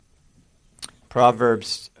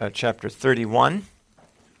Proverbs chapter 31.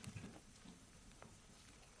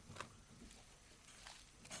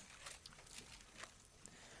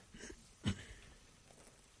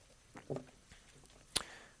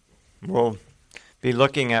 We'll be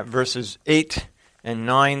looking at verses 8 and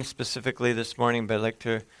 9 specifically this morning, but I'd like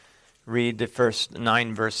to read the first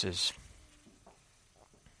 9 verses.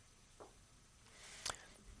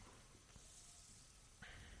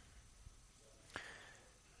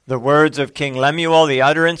 The words of King Lemuel, the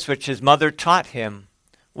utterance which his mother taught him.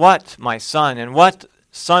 What, my son, and what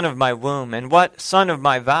son of my womb, and what son of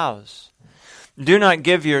my vows? Do not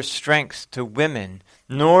give your strength to women,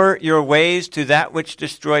 nor your ways to that which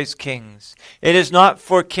destroys kings. It is not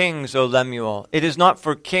for kings, O Lemuel, it is not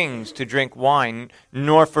for kings to drink wine,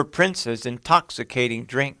 nor for princes intoxicating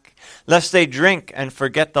drink, lest they drink and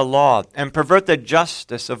forget the law, and pervert the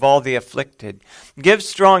justice of all the afflicted. Give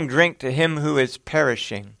strong drink to him who is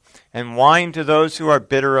perishing, and wine to those who are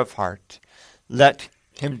bitter of heart. Let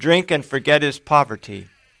him drink and forget his poverty,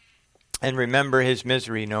 and remember his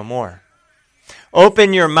misery no more.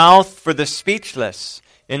 Open your mouth for the speechless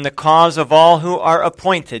in the cause of all who are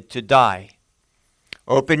appointed to die.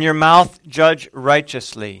 Open your mouth, judge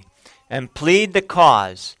righteously, and plead the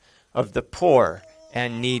cause of the poor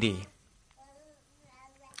and needy.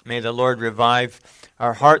 May the Lord revive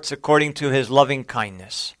our hearts according to his loving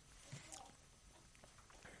kindness.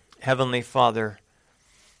 Heavenly Father,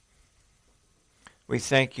 we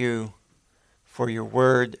thank you for your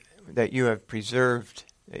word that you have preserved,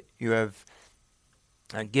 that you have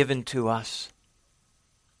given to us.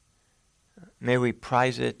 May we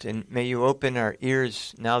prize it, and may you open our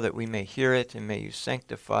ears now that we may hear it, and may you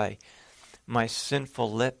sanctify my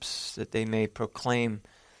sinful lips that they may proclaim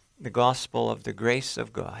the gospel of the grace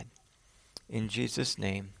of God. In Jesus'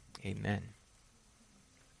 name, amen.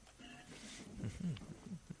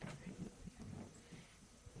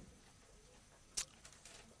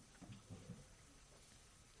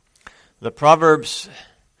 The Proverbs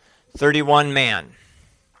 31 man.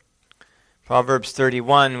 Proverbs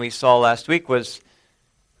 31, we saw last week, was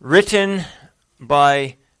written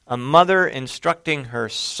by a mother instructing her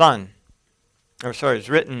son. It was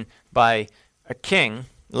written by a king,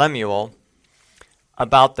 Lemuel,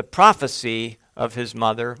 about the prophecy of his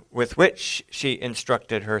mother with which she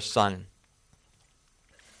instructed her son.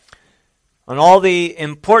 On all the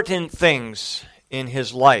important things in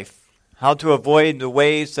his life, how to avoid the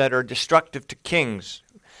ways that are destructive to kings,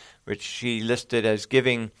 which she listed as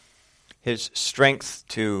giving his strength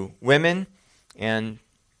to women and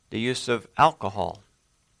the use of alcohol,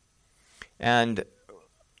 and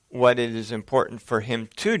what it is important for him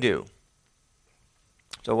to do.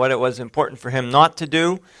 So what it was important for him not to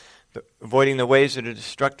do, avoiding the ways that are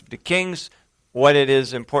destructive to kings, what it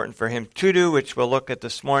is important for him to do, which we'll look at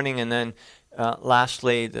this morning, and then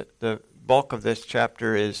lastly, the bulk of this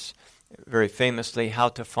chapter is very famously how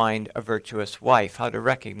to find a virtuous wife, how to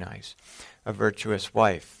recognize a virtuous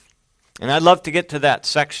wife. And I'd love to get to that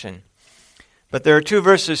section. But there are 2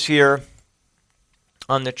 verses here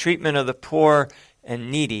on the treatment of the poor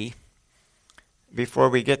and needy before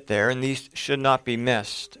we get there, and these should not be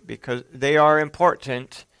missed because they are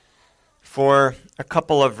important for a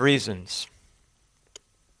couple of reasons.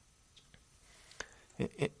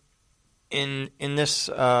 In this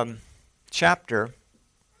chapter,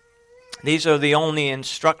 these are the only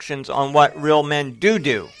instructions on what real men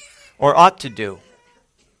do or ought to do.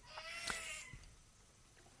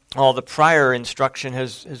 All the prior instruction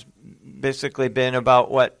has basically been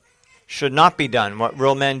about what should not be done, what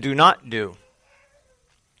real men do not do.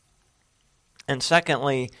 And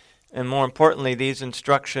secondly, and more importantly, these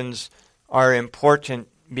instructions are important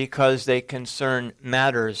because they concern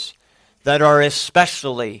matters that are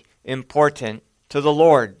especially important to the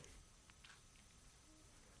Lord.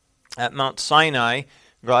 At Mount Sinai,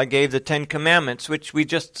 God gave the 10 Commandments, which we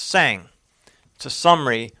just sang. It's a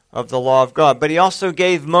summary of the law of God. But he also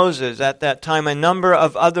gave Moses at that time a number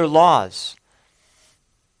of other laws.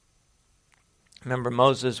 Remember,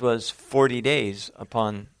 Moses was 40 days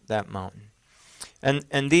upon that mountain.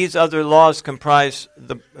 And these other laws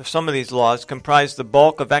some of these laws comprise the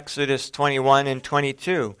bulk of Exodus 21 and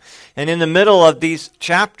 22. And in the middle of these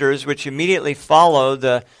chapters, which immediately follow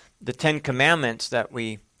the 10 Commandments that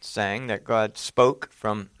we sang, that God spoke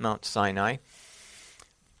from Mount Sinai,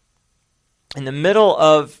 in the middle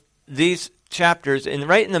of these chapters,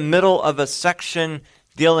 right in the middle of a section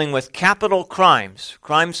dealing with capital crimes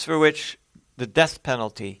for which the death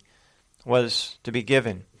penalty was to be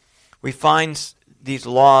given, we find these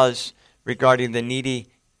laws regarding the needy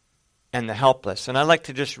and the helpless. And I'd like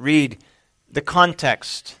to just read the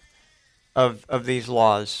context of these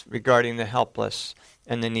laws regarding the helpless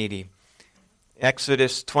and the needy.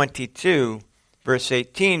 Exodus 22, verse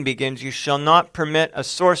 18 begins, "You shall not permit a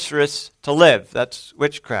sorceress to live." That's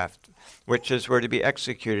witchcraft. Witches were to be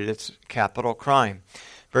executed. It's capital crime.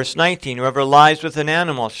 Verse 19, "Whoever lies with an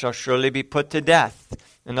animal shall surely be put to death."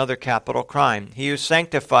 Another capital crime. "He who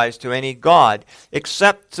sanctifies to any god,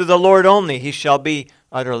 except to the Lord only, he shall be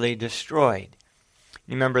utterly destroyed."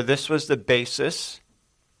 Remember, this was the basis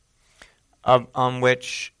on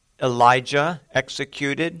which Elijah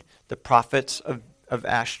executed the prophets of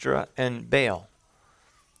Ashtoreth and Baal.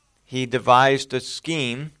 He devised a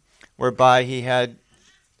scheme whereby he had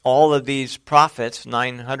all of these prophets,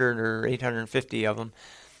 900 or 850 of them,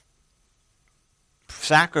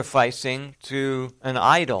 sacrificing to an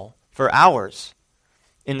idol for hours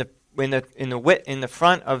in the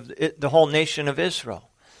front of the whole nation of Israel.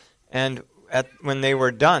 And when they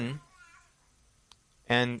were done,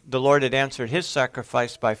 and the Lord had answered his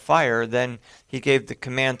sacrifice by fire, then he gave the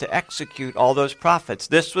command to execute all those prophets.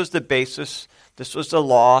 This was the basis, this was the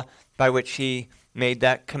law by which he made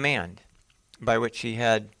that command, by which he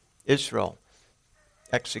had Israel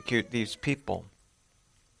execute these people.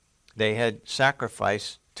 They had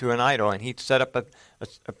sacrificed to an idol, and he set up a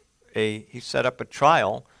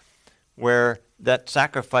trial where that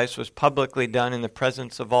sacrifice was publicly done in the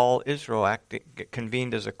presence of all Israel,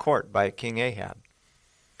 convened as a court by King Ahab.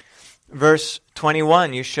 Verse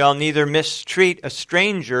 21, "You shall neither mistreat a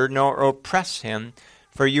stranger nor oppress him,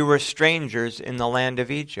 for you were strangers in the land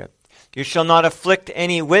of Egypt. You shall not afflict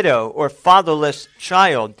any widow or fatherless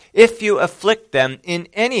child. If you afflict them in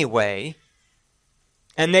any way,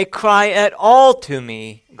 and they cry at all to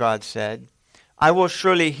me," God said, "I will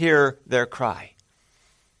surely hear their cry.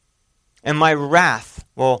 And my wrath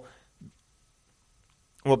will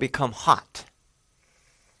become hot.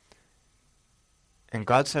 And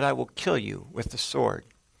God said, I will kill you with the sword,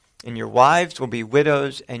 and your wives will be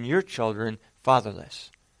widows, and your children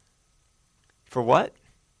fatherless." For what?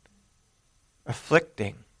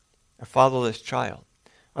 Afflicting a fatherless child,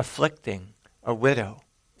 afflicting a widow.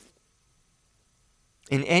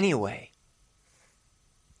 In any way,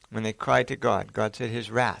 when they cried to God, God said his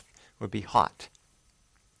wrath would be hot.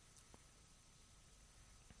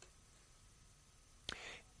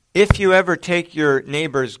 "If you ever take your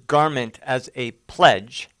neighbor's garment as a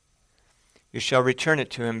pledge, you shall return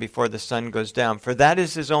it to him before the sun goes down, for that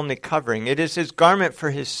is his only covering. It is his garment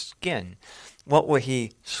for his skin. What will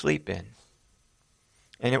he sleep in?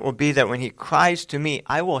 And it will be that when he cries to me,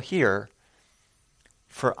 I will hear,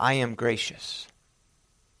 for I am gracious."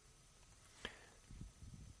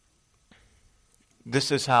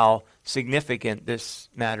 This is how significant this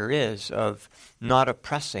matter is of not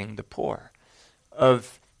oppressing the poor,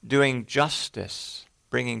 of doing justice,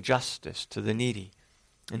 bringing justice to the needy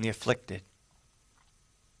and the afflicted.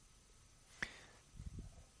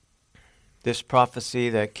 This prophecy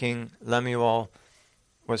that King Lemuel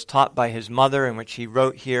was taught by his mother, in which he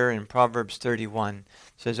wrote here in Proverbs 31,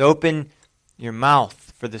 says, "Open your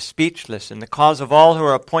mouth for the speechless and the cause of all who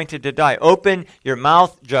are appointed to die. Open your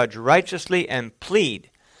mouth, judge righteously, and plead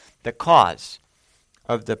the cause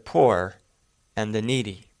of the poor and the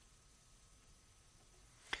needy."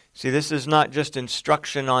 See, this is not just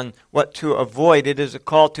instruction on what to avoid. It is a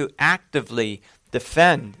call to actively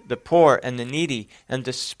defend the poor and the needy and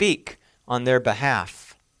to speak on their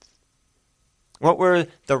behalf. What were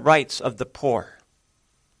the rights of the poor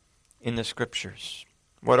in the Scriptures?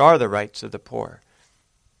 What are the rights of the poor?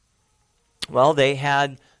 Well, they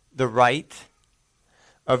had the right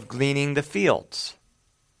of gleaning the fields.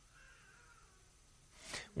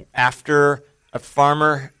 After a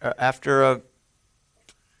farm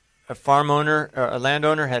owner, a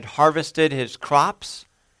landowner had harvested his crops,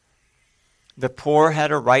 the poor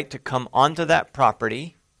had a right to come onto that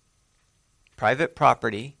property, private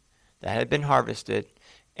property that had been harvested,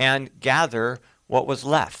 and gather what was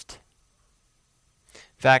left.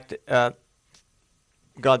 In fact,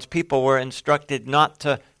 God's people were instructed not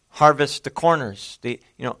to harvest the corners,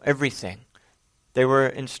 everything. They were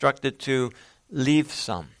instructed to leave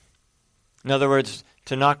some. In other words,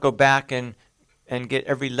 to not go back and get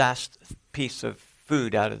every last piece of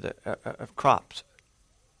food out of the of crops.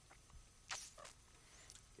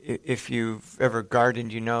 If you've ever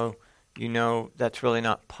gardened, you know that's really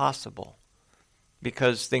not possible,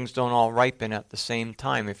 because things don't all ripen at the same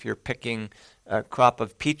time. If you're picking a crop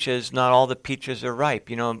of peaches, not all the peaches are ripe.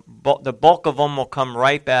 The bulk of them will come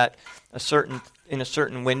ripe in a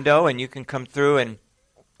certain window, and you can come through and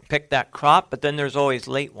pick that crop. But then there's always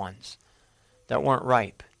late ones that weren't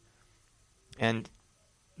ripe, and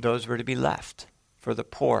those were to be left for the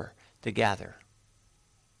poor to gather.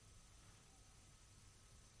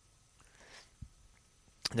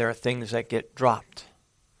 there are things that get dropped,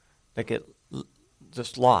 that get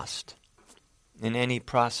just lost in any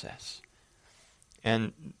process.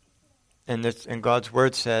 And God's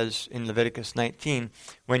word says in Leviticus 19,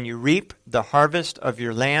 when you reap the harvest of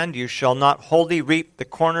your land, you shall not wholly reap the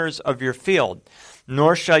corners of your field,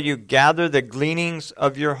 nor shall you gather the gleanings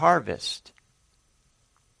of your harvest.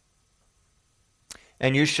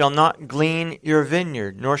 And you shall not glean your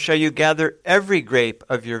vineyard, nor shall you gather every grape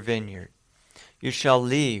of your vineyard. You shall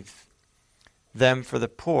leave them for the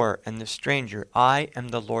poor and the stranger. I am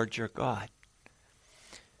the Lord your God.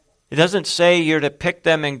 It doesn't say you're to pick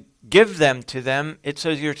them and give them to them. It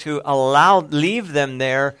says you're to leave them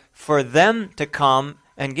there for them to come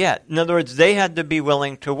and get. In other words, they had to be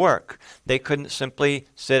willing to work. They couldn't simply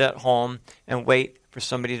sit at home and wait for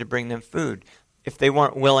somebody to bring them food. If they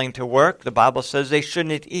weren't willing to work, the Bible says they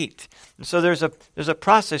shouldn't eat. And so there's a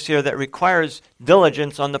process here that requires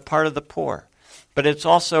diligence on the part of the poor. But it's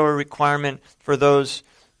also a requirement for those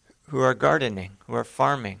who are gardening, who are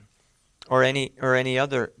farming, or any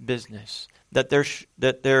other business, that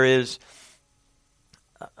there is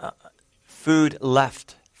food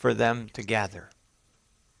left for them to gather.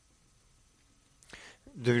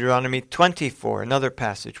 Deuteronomy 24, another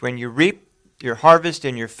passage. When you reap your harvest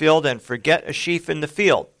in your field and forget a sheaf in the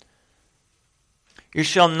field, you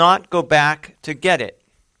shall not go back to get it,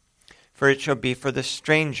 for it shall be for the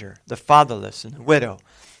stranger, the fatherless, and the widow,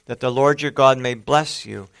 that the Lord your God may bless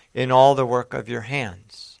you in all the work of your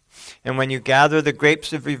hands. And when you gather the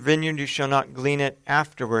grapes of your vineyard, you shall not glean it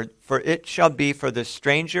afterward, for it shall be for the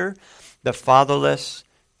stranger, the fatherless,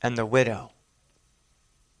 and the widow.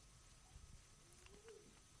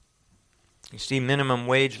 You see, minimum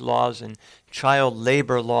wage laws and child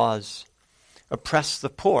labor laws oppress the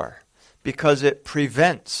poor because it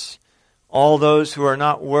prevents all those who are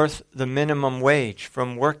not worth the minimum wage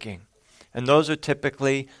from working. And those are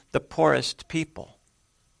typically the poorest people.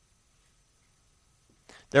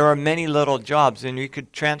 There are many little jobs, and you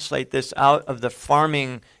could translate this out of the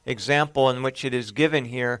farming example in which it is given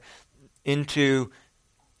here into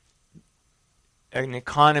an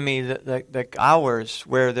economy like ours,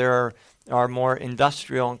 where there are more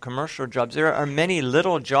industrial and commercial jobs. There are many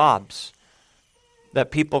little jobs that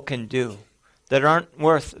people can do that aren't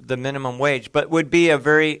worth the minimum wage, but would be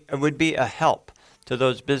a help to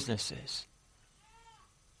those businesses.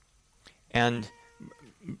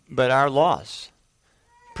 But our laws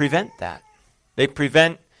prevent that. They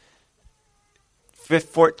prevent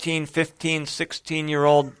 14, 15,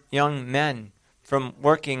 16-year-old young men from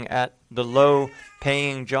working at the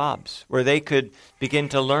low-paying jobs where they could begin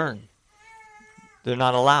to learn. They're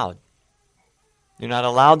not allowed. You're not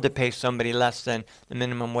allowed to pay somebody less than the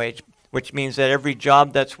minimum wage, which means that every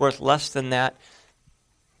job that's worth less than that,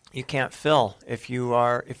 you can't fill if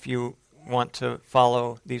you want to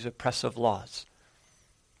follow these oppressive laws.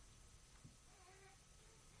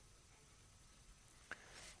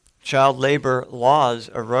 Child labor laws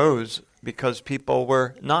arose because people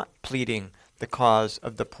were not pleading the cause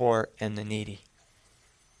of the poor and the needy.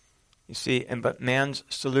 You see, but man's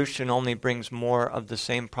solution only brings more of the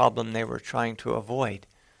same problem they were trying to avoid.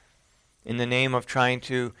 In the name of trying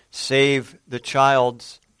to save the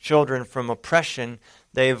children from oppression,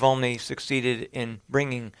 they've only succeeded in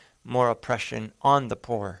bringing more oppression on the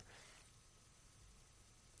poor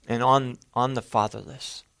and on the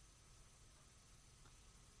fatherless.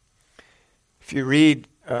 If you read,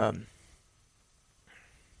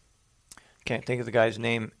 can't think of the guy's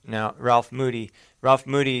name now, Ralph Moody. Ralph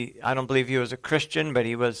Moody, I don't believe he was a Christian, but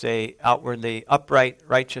he was a outwardly upright,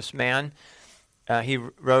 righteous man. He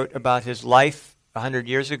wrote about his life 100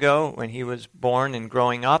 years ago when he was born and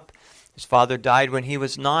growing up. His father died when he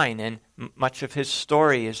was 9, and much of his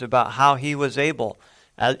story is about how he was able,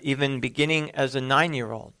 even beginning as a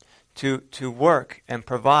 9-year-old, to work and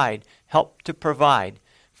help to provide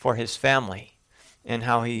for his family, and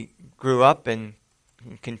how he grew up and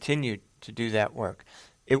continued to do that work.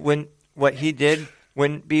 What he did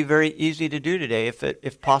wouldn't be very easy to do today,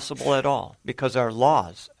 if possible at all, because our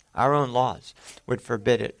own laws, would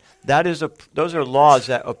forbid it. Those are laws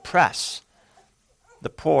that oppress the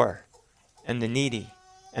poor and the needy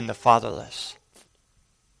and the fatherless.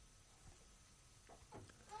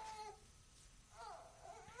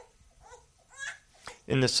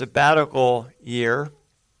 In the sabbatical year,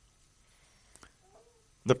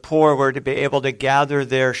 the poor were to be able to gather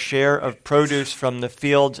their share of produce from the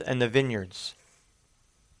fields and the vineyards.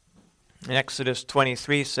 In Exodus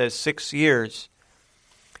 23 says, 6 years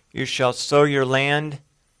you shall sow your land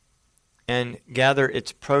and gather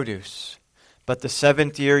its produce. But the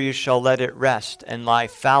 7th year you shall let it rest and lie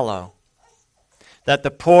fallow. that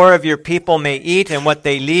the poor of your people may eat, and what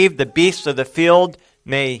they leave, the beasts of the field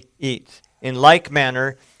may eat. In like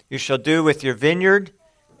manner, you shall do with your vineyard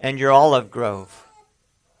and your olive grove.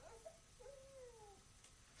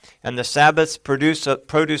 And the Sabbath's produce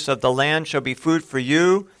of the land shall be food for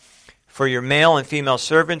you, for your male and female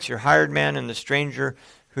servants, your hired man, and the stranger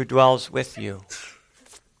who dwells with you.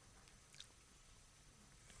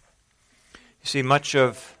 You see, much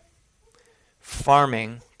of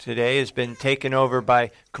farming today has been taken over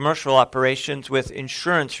by commercial operations with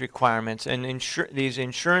insurance requirements, and these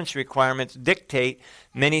insurance requirements dictate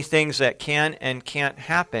many things that can and can't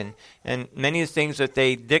happen, and many of the things that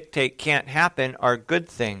they dictate can't happen are good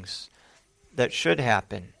things that should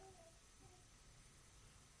happen.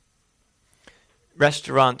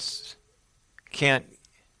 Restaurants can't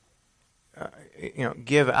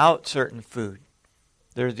give out certain food.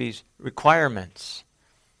 There are these requirements.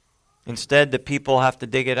 Instead, the people have to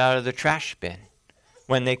dig it out of the trash bin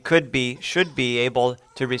when they should be able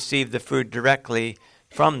to receive the food directly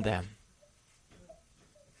from them.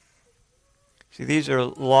 See, these are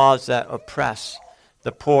laws that oppress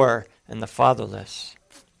the poor and the fatherless.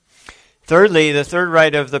 Thirdly, the third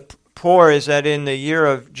right of the poor is that in the year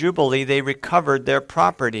of Jubilee, they recovered their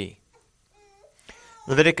property.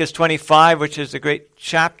 Leviticus 25, which is a great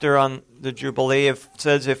chapter on the Jubilee,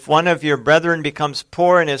 says, if one of your brethren becomes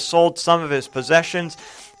poor and has sold some of his possessions,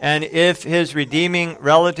 and if his redeeming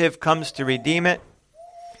relative comes to redeem it,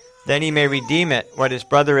 then he may redeem it, what his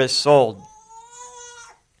brother has sold.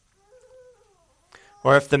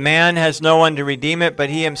 Or if the man has no one to redeem it, but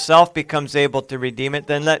he himself becomes able to redeem it,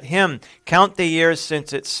 then let him count the years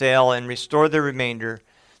since its sale and restore the remainder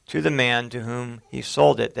to the man to whom he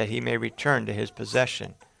sold it, that he may return to his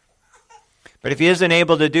possession. But if he isn't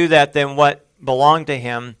able to do that, then what belonged to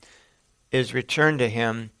him is returned to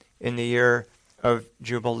him in the year of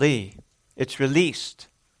Jubilee. It's released.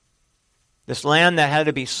 This land that had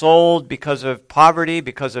to be sold because of poverty,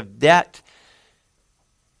 because of debt,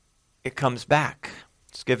 it comes back.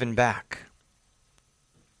 It's given back.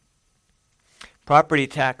 Property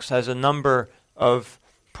tax has a number of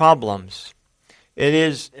problems.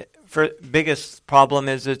 Biggest problem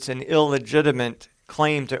is it's an illegitimate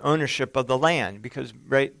claim to ownership of the land, because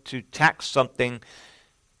to tax something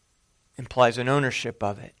implies an ownership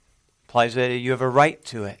of it, implies that you have a right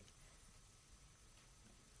to it.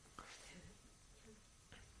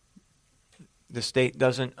 The state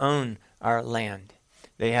doesn't own our land.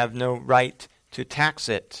 They have no right to tax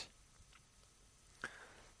it.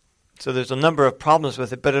 So there's a number of problems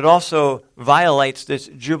with it, but it also violates this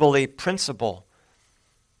Jubilee principle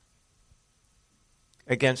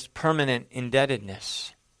against permanent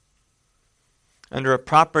indebtedness. Under a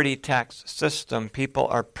property tax system, people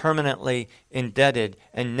are permanently indebted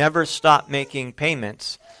and never stop making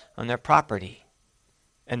payments on their property.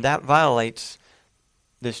 And that violates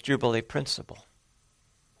this Jubilee principle.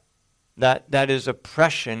 That is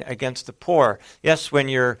oppression against the poor. Yes, when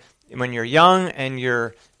you're young and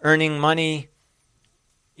you're earning money,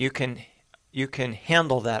 you can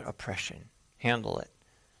handle that oppression. Handle it.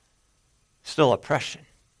 Still oppression.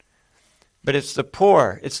 But it's the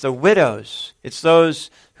poor, it's the widows, it's those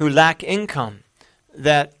who lack income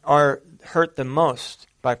that are hurt the most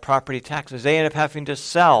by property taxes. They end up having to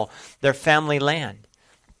sell their family land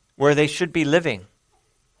where they should be living.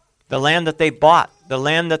 The land that they bought, the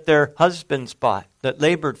land that their husbands bought, that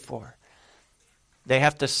labored for. They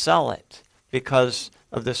have to sell it because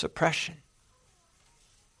of this oppression.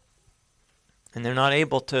 And they're not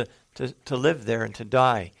able to live there and to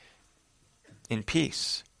die in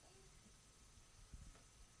peace.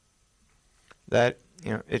 That,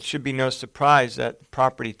 it should be no surprise that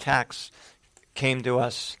property tax came to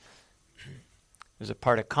us as a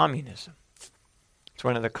part of communism. It's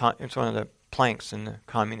one of the planks in the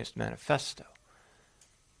Communist Manifesto.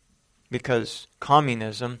 Because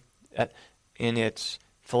communism, in its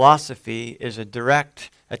philosophy, is a direct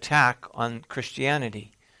attack on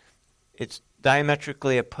Christianity. It's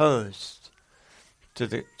diametrically opposed to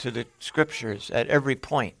the scriptures at every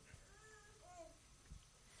point.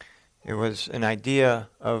 It was an idea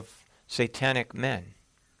of satanic men,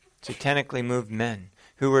 satanically moved men,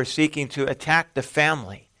 who were seeking to attack the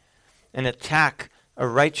family and attack a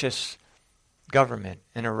righteous government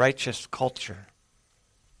and a righteous culture.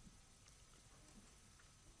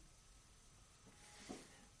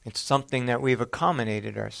 It's something that we've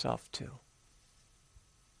accommodated ourselves to.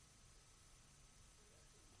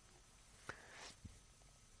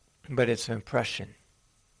 But it's an oppression.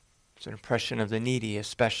 It's an oppression of the needy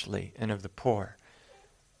especially, and of the poor.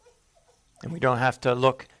 And we don't have to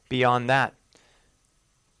look beyond that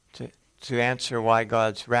to answer why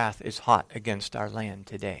God's wrath is hot against our land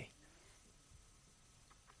today.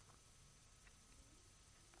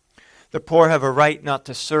 The poor have a right not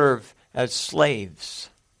to serve as slaves.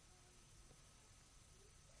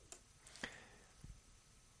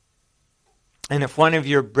 And if one of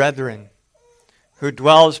your brethren who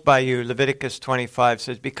dwells by you, Leviticus 25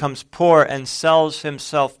 says, becomes poor and sells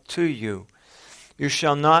himself to you, you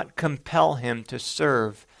shall not compel him to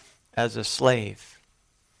serve as a slave.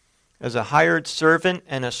 As a hired servant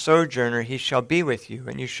and a sojourner he shall be with you,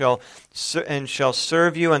 and shall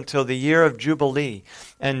serve you until the year of Jubilee.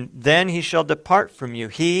 And then he shall depart from you,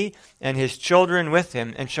 he and his children with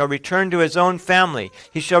him, and shall return to his own family.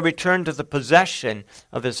 He shall return to the possession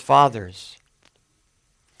of his fathers.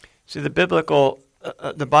 See, the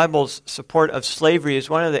Bible's support of slavery is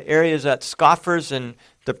one of the areas that scoffers and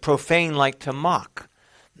the profane like to mock.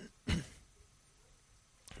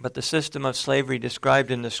 But the system of slavery described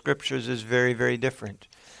in the Scriptures is very, very different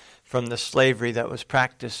from the slavery that was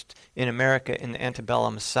practiced in America in the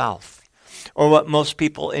antebellum South, or what most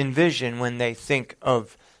people envision when they think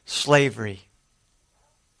of slavery.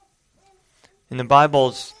 In the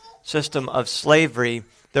Bible's system of slavery,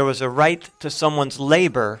 there was a right to someone's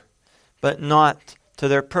labor, but not to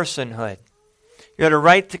their personhood. You had a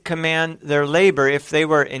right to command their labor if they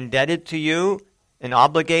were indebted to you and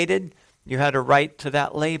obligated. You had a right to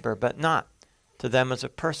that labor, but not to them as a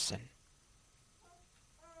person.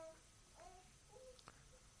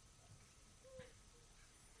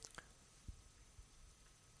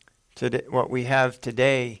 Today, what we have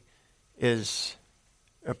today is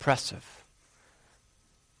oppressive.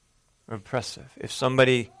 Oppressive. If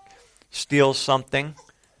somebody steals something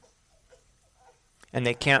and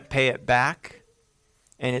they can't pay it back,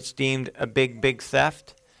 and it's deemed a big, big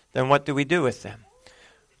theft, then what do we do with them?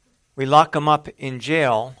 We lock them up in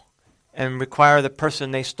jail and require the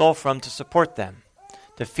person they stole from to support them,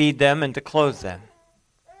 to feed them and to clothe them,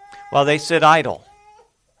 while they sit idle.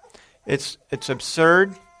 It's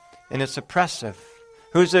absurd and it's oppressive.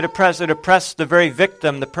 Who's it oppress? It oppressed the very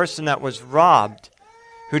victim, the person that was robbed,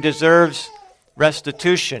 who deserves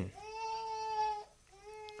restitution.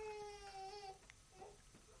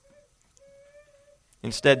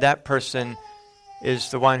 Instead, that person is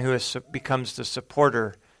the one who becomes the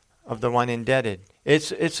supporter of the one indebted.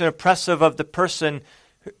 It's oppressive of the person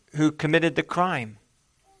who committed the crime.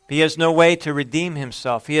 He has no way to redeem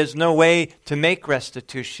himself. He has no way to make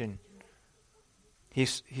restitution.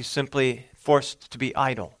 He's simply forced to be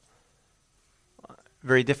idle.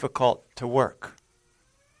 Very difficult to work.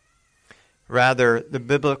 Rather, the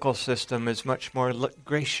biblical system is much more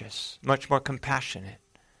gracious, much more compassionate,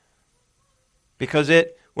 because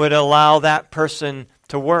it would allow that person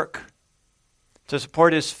to work, to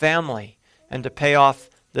support his family, and to pay off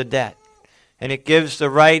the debt. And it gives the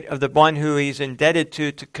right of the one who he's indebted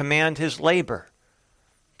to command his labor,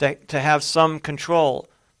 to have some control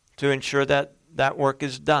to ensure that that work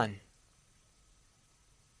is done.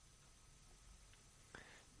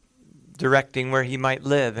 Directing where he might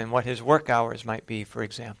live and what his work hours might be, for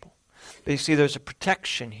example. But you see, there's a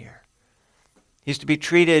protection here. He's to be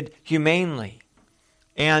treated humanely.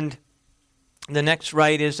 And the next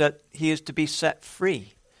right is that he is to be set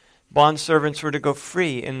free. Bondservants were to go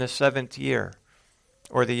free in the 7th year,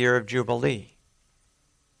 or the year of Jubilee.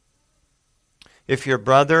 If your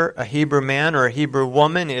brother, a Hebrew man or a Hebrew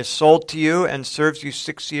woman, is sold to you and serves you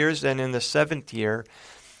 6 years, then in the 7th year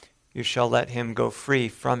you shall let him go free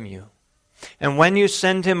from you. And when you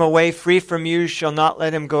send him away free from you, you shall not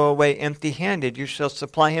let him go away empty-handed. You shall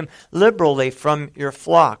supply him liberally from your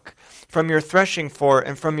flock, from your threshing floor,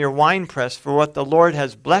 and from your winepress. For what the Lord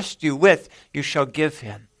has blessed you with, you shall give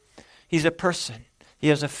him. He's a person. He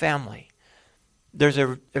has a family. There's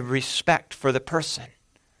a respect for the person.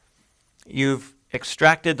 You've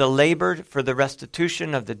extracted the labor for the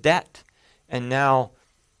restitution of the debt, and now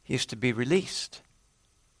he's to be released.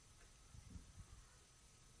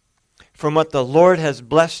 From what the Lord has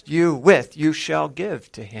blessed you with, you shall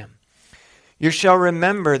give to him. You shall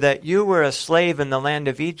remember that you were a slave in the land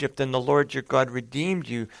of Egypt, and the Lord your God redeemed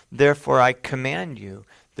you. Therefore I command you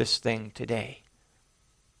this thing today.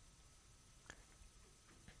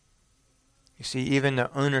 You see, even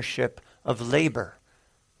the ownership of labor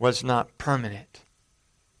was not permanent.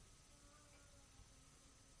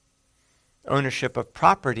 Ownership of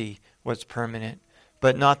property was permanent,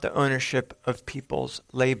 but not the ownership of people's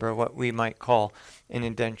labor, what we might call an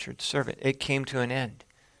indentured servant. It came to an end.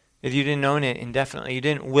 If you didn't own it indefinitely, you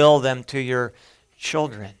didn't will them to your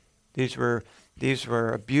children. These were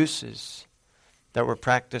abuses that were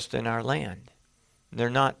practiced in our land. They're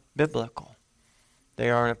not biblical. They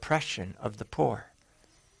are an oppression of the poor.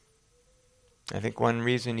 I think one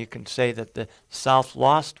reason you can say that the South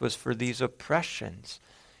lost was for these oppressions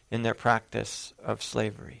in their practice of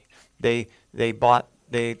slavery. They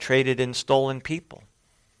traded in stolen people.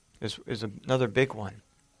 Is another big one.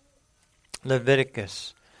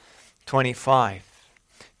 Leviticus 25.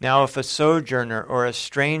 Now if a sojourner or a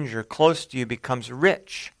stranger close to you becomes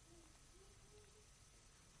rich,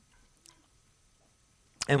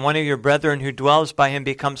 and one of your brethren who dwells by him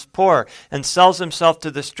becomes poor, and sells himself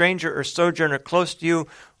to the stranger or sojourner close to you,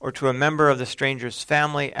 or to a member of the stranger's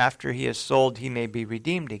family, after he is sold, he may be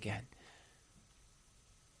redeemed again.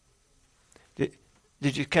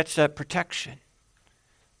 Did you catch that protection?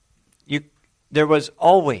 There was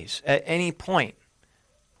always, at any point,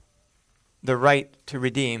 the right to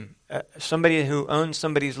redeem. Somebody who owns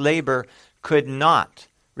somebody's labor could not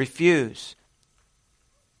refuse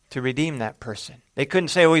to redeem that person. They couldn't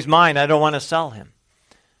say, oh, he's mine, I don't want to sell him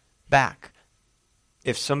back.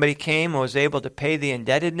 If somebody came and was able to pay the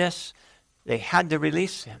indebtedness, they had to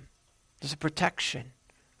release him. There's a protection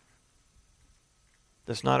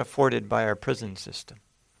that's not afforded by our prison system.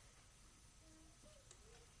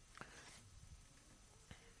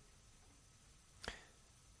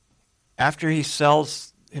 After he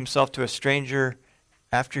sells himself to a stranger,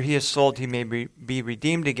 after he is sold, he may be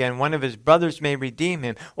redeemed again. One of his brothers may redeem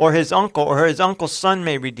him, or his uncle's son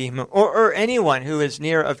may redeem him, or anyone who is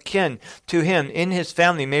near of kin to him in his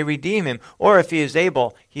family may redeem him, or if he is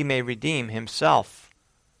able, he may redeem himself.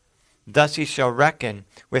 Thus he shall reckon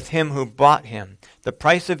with him who bought him. The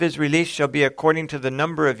price of his release shall be according to the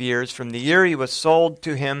number of years. From the year he was sold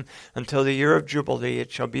to him until the year of Jubilee,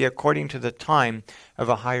 it shall be according to the time of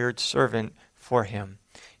a hired servant for him.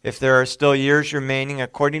 If there are still years remaining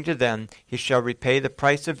according to them, he shall repay the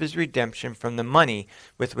price of his redemption from the money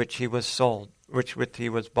with which he was sold, with he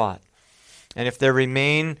was bought. And if there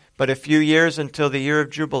remain but a few years until the year of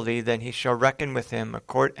Jubilee, then he shall reckon with him,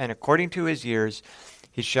 and according to his years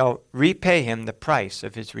he shall repay him the price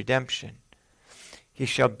of his redemption. He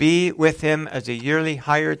shall be with him as a yearly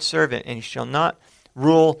hired servant, and he shall not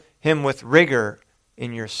rule him with rigor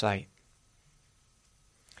in your sight.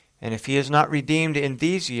 And if he is not redeemed in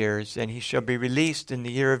these years, then he shall be released in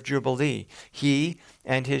the year of Jubilee, he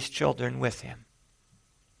and his children with him.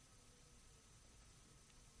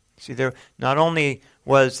 See, there not only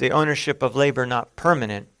was the ownership of labor not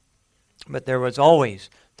permanent, but there was always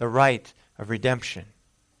the right of redemption.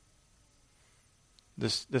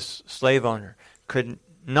 This slave owner could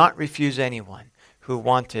not refuse anyone who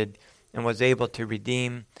wanted and was able to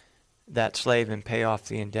redeem that slave and pay off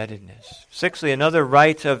the indebtedness. Sixthly, another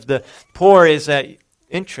right of the poor is that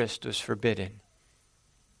interest was forbidden.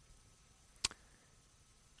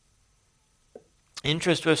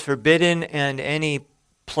 Interest was forbidden, and any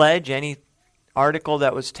pledge, any article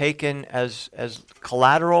that was taken as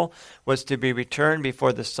collateral was to be returned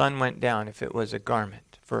before the sun went down if it was a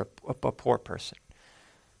garment for a poor person.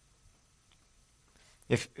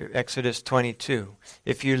 Exodus 22.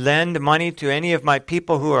 If you lend money to any of my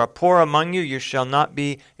people who are poor among you, you shall not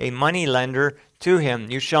be a money lender to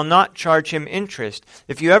him. You shall not charge him interest.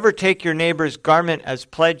 If you ever take your neighbor's garment as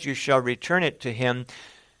pledge, you shall return it to him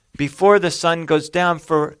before the sun goes down,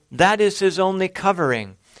 for that is his only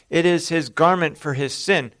covering. It is his garment for his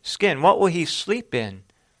skin. What will he sleep in?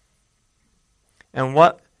 And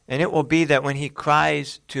it will be that when he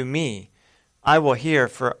cries to me, I will hear,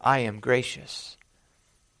 for I am gracious.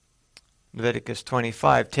 Leviticus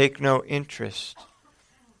 25, take no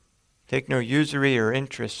usury or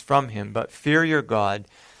interest from him, but fear your God,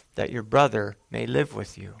 that your brother may live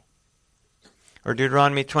with you. Or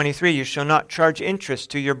Deuteronomy 23, you shall not charge interest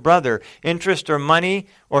to your brother, interest or money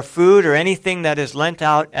or food or anything that is lent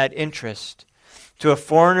out at interest. To a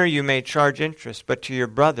foreigner you may charge interest, but to your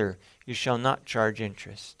brother you shall not charge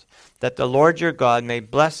interest, that the Lord your God may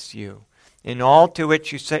bless you in all to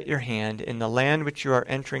which you set your hand, in the land which you are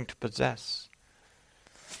entering to possess.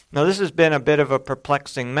 Now this has been a bit of a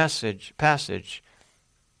perplexing passage.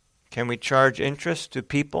 Can we charge interest to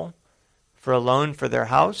people for a loan for their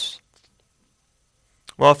house?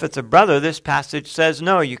 Well, if it's a brother, this passage says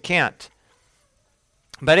no, you can't.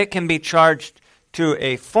 But it can be charged to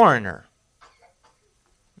a foreigner.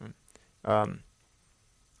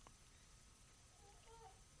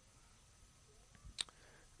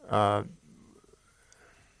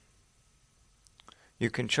 You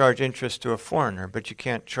can charge interest to a foreigner, but you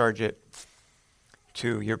can't charge it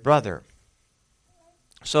to your brother.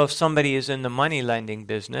 So if somebody is in the money lending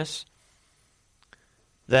business,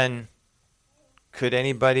 then could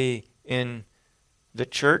anybody in the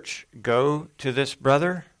church go to this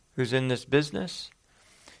brother who's in this business?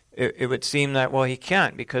 it would seem that, well, he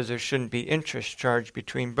can't because there shouldn't be interest charged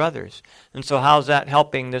between brothers. And so how's that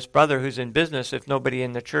helping this brother who's in business if nobody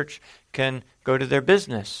in the church can go to their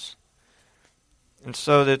business? And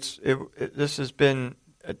so this has been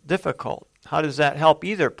difficult. How does that help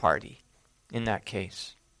either party in that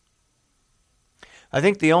case? I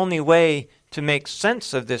think the only way to make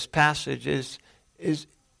sense of this passage is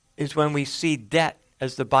when we see debt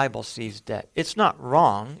as the Bible sees debt. It's not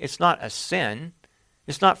wrong. It's not a sin.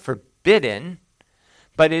 It's not forbidden.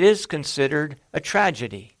 But it is considered a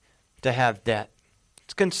tragedy to have debt.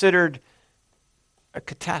 It's considered a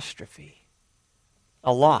catastrophe,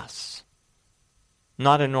 a loss,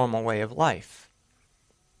 not a normal way of life.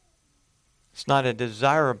 It's not a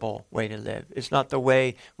desirable way to live. It's not the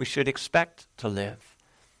way we should expect to live.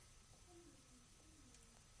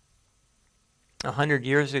 100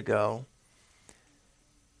 years ago,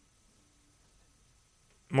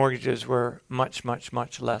 mortgages were much, much,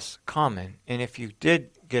 much less common. And if you did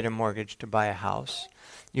get a mortgage to buy a house,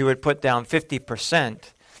 you would put down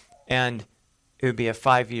 50% and it would be a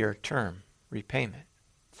 5-year term repayment.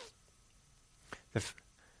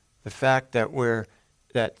 The fact that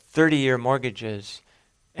 30-year mortgages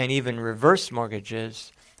and even reverse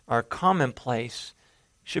mortgages are commonplace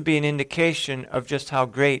should be an indication of just how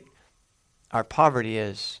great our poverty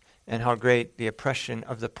is and how great the oppression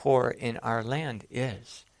of the poor in our land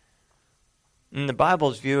is. In the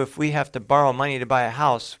Bible's view, if we have to borrow money to buy a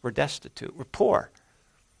house, we're destitute, we're poor.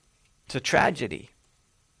 It's a tragedy.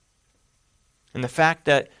 And the fact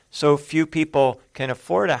that so few people can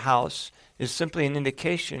afford a house is simply an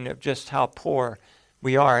indication of just how poor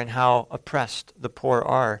we are and how oppressed the poor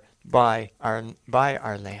are by our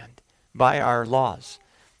land, by our laws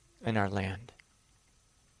in our land.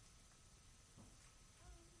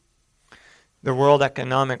 The World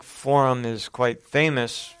Economic Forum is quite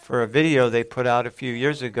famous for a video they put out a few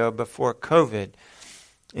years ago before COVID,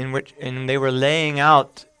 and they were laying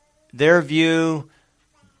out their view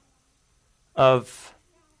of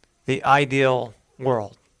the ideal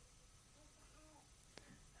world.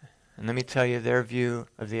 And let me tell you, their view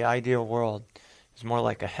of the ideal world is more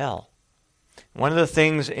like a hell. One of the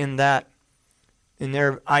things in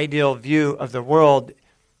their ideal view of the world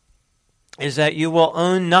is that you will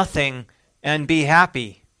own nothing and be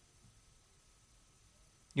happy.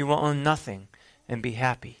 You will own nothing and be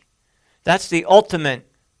happy. That's the ultimate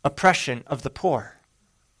oppression of the poor.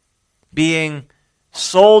 Being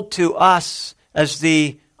sold to us as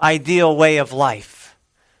the ideal way of life.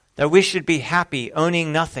 That we should be happy,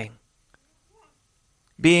 owning nothing.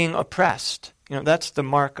 Being oppressed. That's the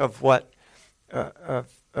mark of what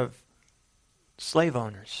of slave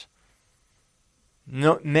owners.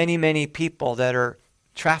 Many people that are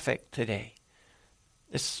trafficked today,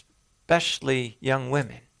 especially young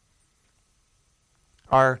women,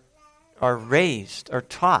 are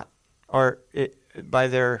taught by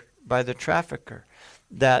the trafficker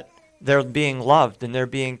that they're being loved and they're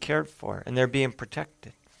being cared for and they're being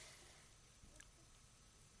protected.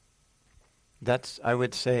 That's, I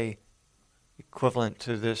would say, equivalent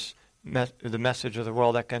to the message of the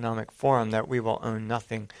World Economic Forum that we will own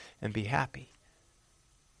nothing and be happy.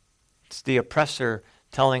 It's the oppressor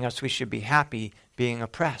telling us we should be happy being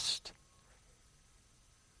oppressed.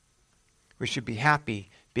 We should be happy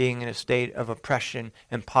being in a state of oppression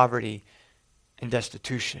and poverty and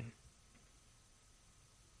destitution.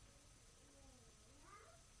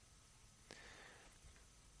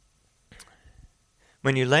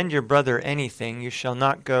 When you lend your brother anything, you shall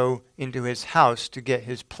not go into his house to get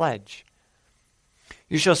his pledge.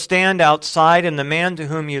 You shall stand outside, and the man to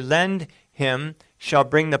whom you lend him shall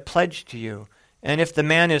bring the pledge to you. And if the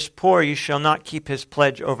man is poor, you shall not keep his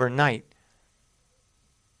pledge overnight.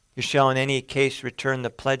 You shall in any case return the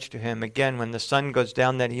pledge to him again when the sun goes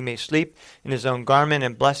down, that he may sleep in his own garment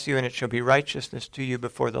and bless you, and it shall be righteousness to you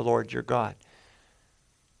before the Lord your God.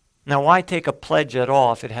 Now, why take a pledge at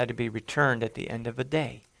all if it had to be returned at the end of a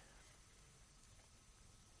day?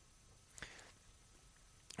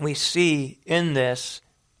 We see in this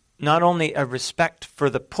not only a respect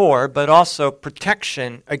for the poor, but also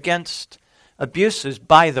protection against abuses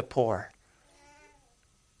by the poor.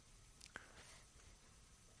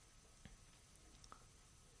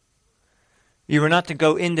 You were not to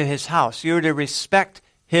go into his house. You were to respect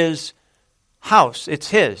his house. It's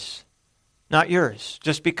his, not yours.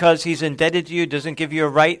 Just because he's indebted to you doesn't give you a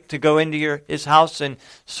right to go into his house and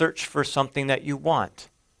search for something that you want.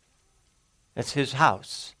 That's his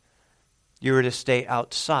house. You were to stay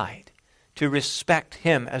outside, to respect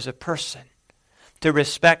him as a person, to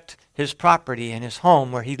respect his property and his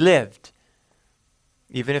home where he lived,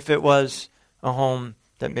 even if it was a home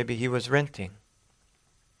that maybe he was renting.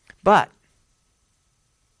 But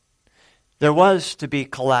there was to be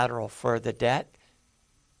collateral for the debt.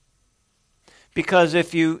 Because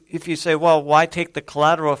if you say, well, why take the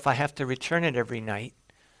collateral if I have to return it every night?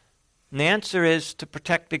 And the answer is to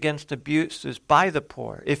protect against abuses by the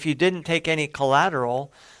poor. If you didn't take any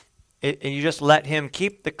collateral, and you just let him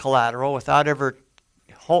keep the collateral without ever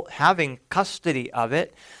having custody of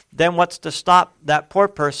it, then what's to stop that poor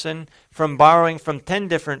person from borrowing from 10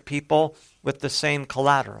 different people with the same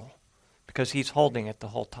collateral? Because he's holding it the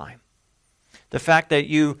whole time. The fact that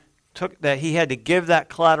he had to give that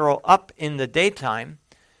collateral up in the daytime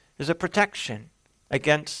is a protection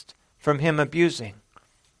from him abusing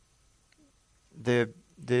the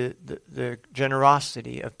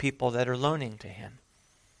generosity of people that are loaning to him.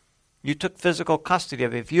 You took physical custody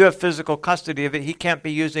of it. If you have physical custody of it, he can't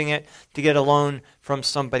be using it to get a loan from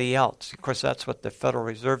somebody else. Of course, that's what the Federal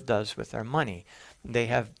Reserve does with their money. They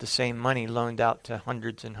have the same money loaned out to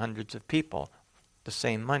hundreds and hundreds of people, the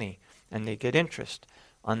same money, and they get interest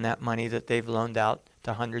on that money that they've loaned out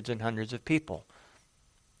to hundreds and hundreds of people.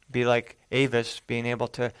 Be like Avis being able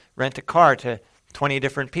to rent a car to 20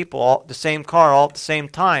 different people, all the same car, all at the same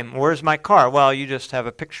time. Where's my car? Well, you just have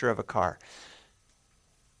a picture of a car.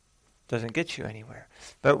 Doesn't get you anywhere.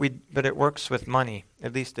 But it works with money.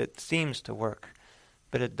 At least it seems to work.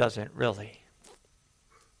 But it doesn't really.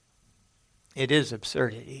 It is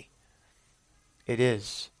absurdity. It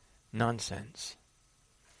is nonsense.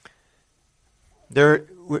 There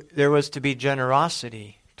was to be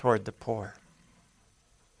generosity toward the poor.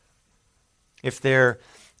 If there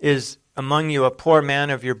is among you a poor man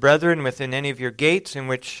of your brethren within any of your gates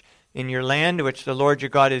in your land which the Lord your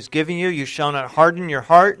God is giving you, you shall not harden your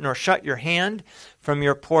heart nor shut your hand from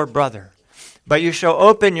your poor brother. But you shall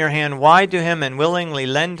open your hand wide to him and willingly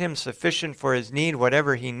lend him sufficient for his need,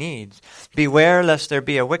 whatever he needs. Beware lest there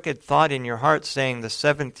be a wicked thought in your heart, saying, the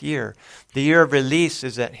 7th year, the year of release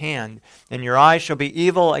is at hand, and your eye shall be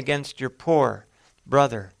evil against your poor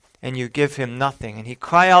brother, and you give him nothing. And he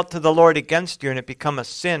cry out to the Lord against you, and it become a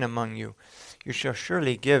sin among you. You shall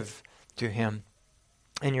surely give to him,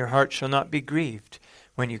 and your heart shall not be grieved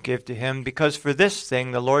when you give to him, because for this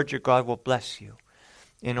thing the Lord your God will bless you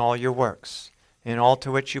in all your works, in all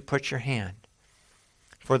to which you put your hand.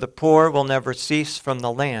 For the poor will never cease from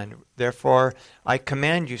the land. Therefore I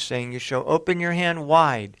command you, saying, you shall open your hand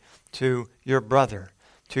wide to your brother,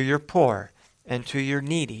 to your poor, and to your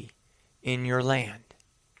needy in your land.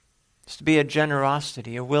 It's to be a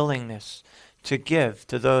generosity, a willingness to give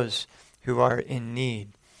to those who are in need.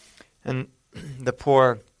 And the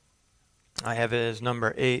poor, I have it as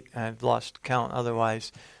number 8. I've lost count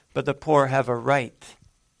otherwise. But the poor have a right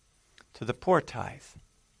to the poor tithe.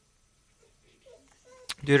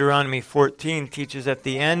 Deuteronomy 14 teaches at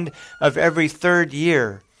the end of every 3rd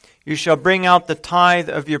year, you shall bring out the tithe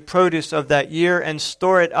of your produce of that year and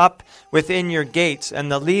store it up within your gates.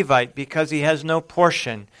 And the Levite, because he has no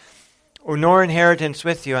portion or nor inheritance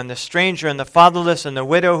with you, and the stranger and the fatherless and the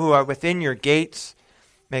widow who are within your gates,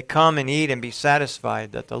 may come and eat and be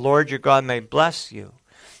satisfied, that the Lord your God may bless you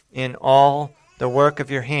in all the work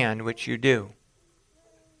of your hand which you do.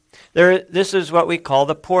 This is what we call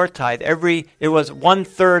the poor tithe. It was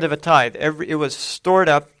 1/3 of a tithe. It was stored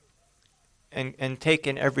up and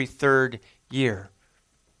taken every 3rd year.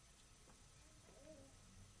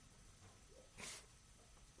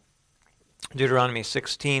 Deuteronomy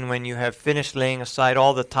 16, when you have finished laying aside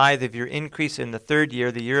all the tithe of your increase in the 3rd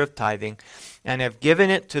year, the year of tithing, and have given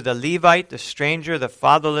it to the Levite, the stranger, the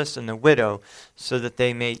fatherless, and the widow, so that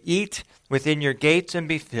they may eat within your gates and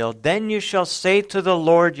be filled, then you shall say to the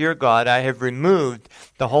Lord your God, I have removed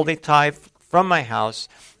the holy tithe from my house,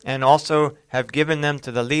 and also have given them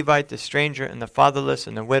to the Levite, the stranger, and the fatherless,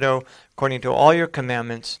 and the widow, according to all your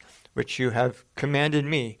commandments, which you have commanded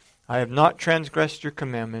me. I have not transgressed your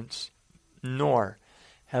commandments, nor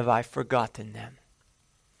have I forgotten them.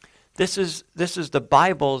 This is the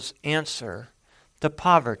Bible's answer to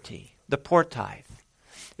poverty, the poor tithe.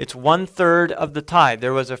 It's 1/3 of the tithe.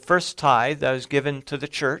 There was a first tithe that was given to the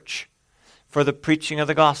church for the preaching of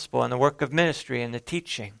the gospel and the work of ministry and the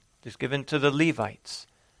teaching. It was given to the Levites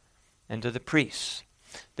and to the priests.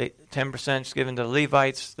 10% is given to the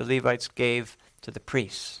Levites gave to the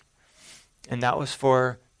priests. And that was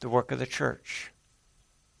for the work of the church.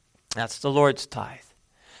 That's the Lord's tithe.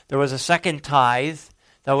 There was a second tithe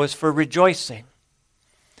that was for rejoicing.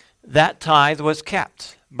 That tithe was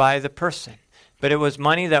kept by the person, but it was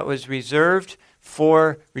money that was reserved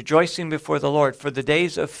for rejoicing before the Lord, for the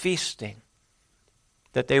days of feasting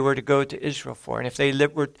that they were to go to Israel for. And if they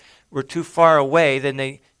were too far away,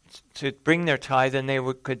 then to bring their tithe, then they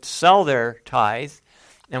could sell their tithe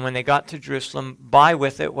and when they got to Jerusalem, buy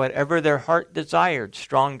with it whatever their heart desired,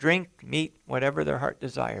 strong drink, meat, whatever their heart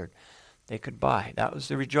desired, they could buy. That was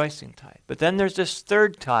the rejoicing tithe. But then there's this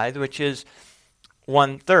third tithe, which is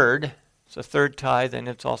 1/3. It's a third tithe, and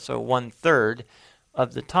it's also 1/3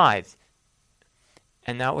 of the tithe.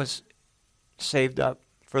 And that was saved up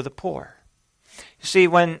for the poor. You see,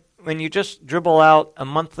 when you just dribble out a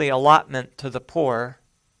monthly allotment to the poor,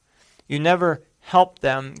 you never help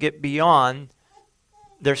them get beyond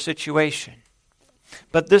their situation.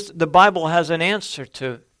 But the Bible has an answer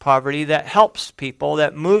to poverty that helps people,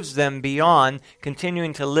 that moves them beyond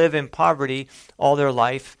continuing to live in poverty all their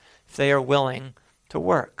life if they are willing to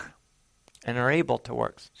work and are able to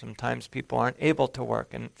work. Sometimes people aren't able to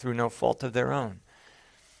work and through no fault of their own.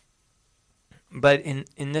 But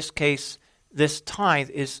in this case, this tithe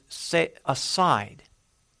is set aside,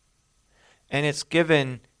 and it's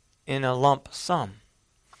given in a lump sum.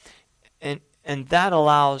 And that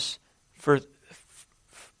allows for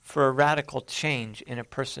a radical change in a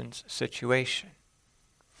person's situation.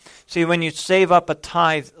 See, when you save up a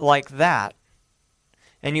tithe like that,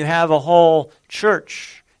 and you have a whole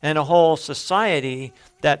church and a whole society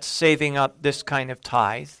that's saving up this kind of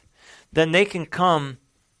tithe, then they can come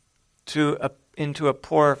into a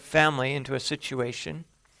poor family, into a situation,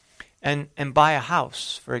 and buy a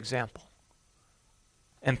house, for example,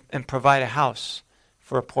 and provide a house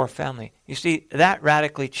for a poor family. You see, that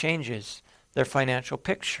radically changes their financial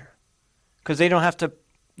picture, because they don't have to.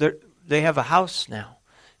 They have a house now,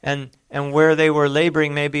 and where they were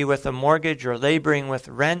laboring maybe with a mortgage or laboring with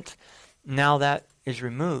rent, now that is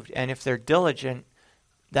removed. And if they're diligent,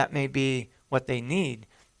 that may be what they need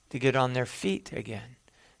to get on their feet again,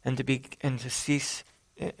 and to cease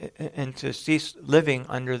living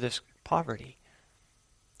under this poverty,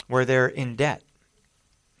 where they're in debt.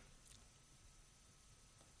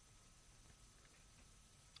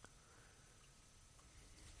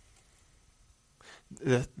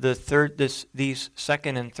 These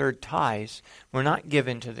second and third tithes were not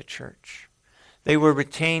given to the church. They were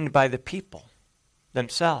retained by the people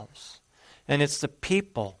themselves. And it's the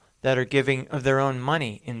people that are giving of their own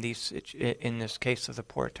money in this case of the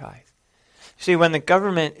poor tithe. See, when the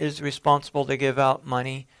government is responsible to give out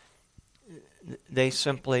money, they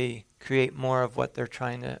simply create more of what they're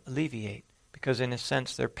trying to alleviate, because in a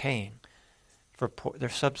sense they're paying for poor, they're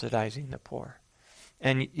subsidizing the poor.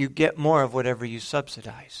 And you get more of whatever you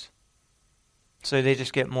subsidize. So they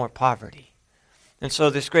just get more poverty. And so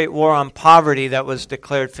this great war on poverty that was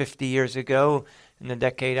declared 50 years ago, in the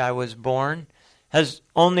decade I was born, has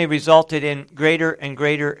only resulted in greater and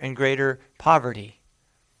greater and greater poverty.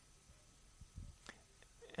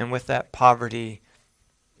 And with that poverty,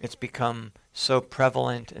 it's become so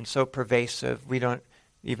prevalent and so pervasive, we don't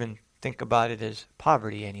even think about it as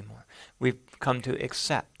poverty anymore. We've come to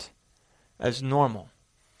accept as normal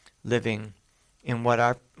living in what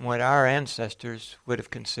our ancestors would have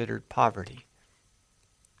considered poverty.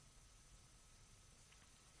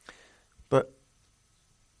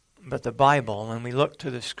 But the Bible, when we look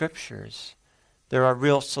to the Scriptures, there are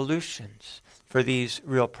real solutions for these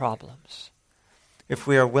real problems, if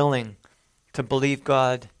we are willing to believe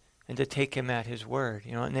God and to take Him at His word.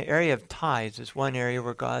 You know, in the area of tithes is one area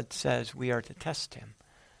where God says we are to test Him.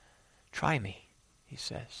 Try me, He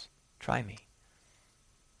says. Try me.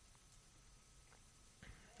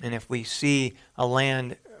 And if we see a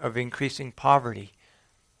land of increasing poverty,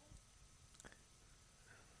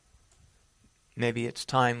 maybe it's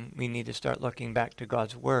time we need to start looking back to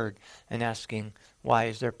God's word and asking, why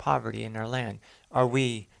is there poverty in our land? Are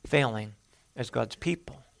we failing as God's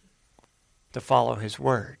people to follow His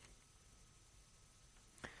word?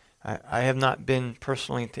 I have not been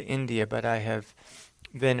personally to India, but I have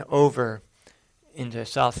been over into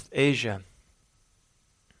South Asia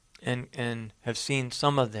and have seen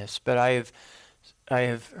some of this. But I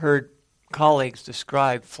have heard colleagues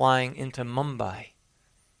describe flying into Mumbai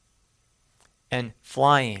and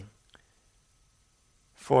flying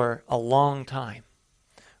for a long time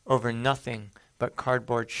over nothing but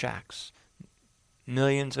cardboard shacks.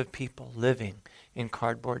 Millions of people living in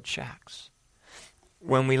cardboard shacks.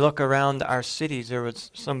 When we look around our cities, there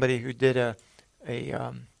was somebody who did a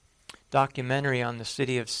documentary on the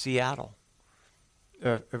city of Seattle.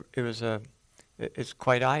 It's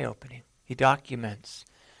quite eye-opening. He documents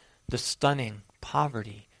the stunning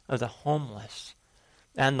poverty of the homeless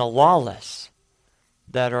and the lawless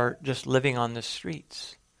that are just living on the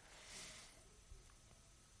streets.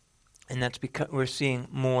 And that's because we're seeing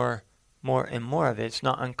more and more of it. It's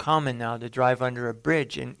not uncommon now to drive under a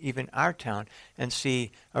bridge in even our town and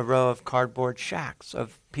see a row of cardboard shacks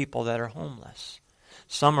of people that are homeless.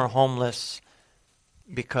 Some are homeless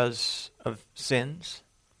because of sins,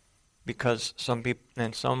 because some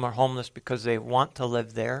are homeless because they want to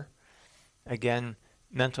live there. Again,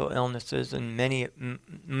 mental illnesses, and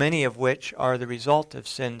many of which are the result of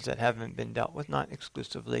sins that haven't been dealt with, not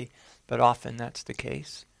exclusively, but often that's the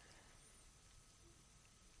case.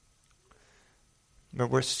 But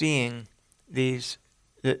we're seeing this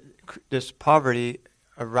poverty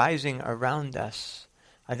arising around us,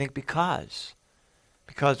 I think because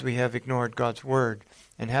we have ignored God's word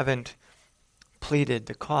and haven't pleaded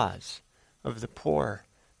the cause of the poor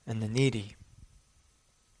and the needy.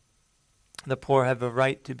 The poor have a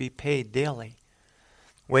right to be paid daily.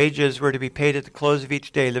 Wages were to be paid at the close of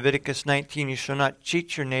each day. Leviticus 19, you shall not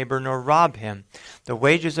cheat your neighbor nor rob him. The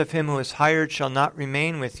wages of him who is hired shall not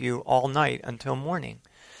remain with you all night until morning.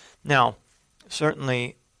 Now,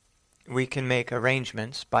 certainly we can make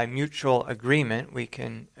arrangements. By mutual agreement, we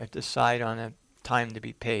can decide on a time to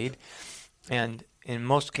be paid. And in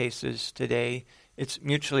most cases today, it's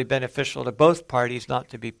mutually beneficial to both parties not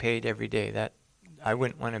to be paid every day. That I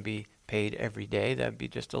wouldn't want to be paid every day. That would be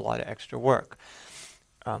just a lot of extra work.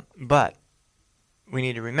 But we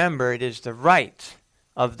need to remember it is the right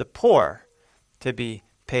of the poor to be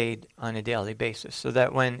paid on a daily basis. So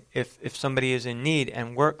that if somebody is in need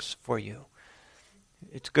and works for you,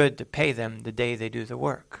 it's good to pay them the day they do the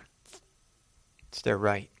work. It's their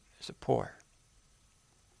right as a poor.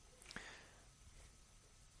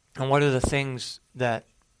 And what are the things that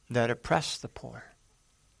oppress the poor?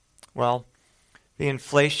 Well, the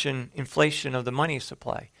inflation of the money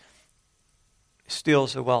supply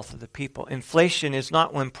steals the wealth of the people. Inflation is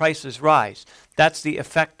not when prices rise. That's the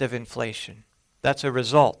effect of inflation. That's a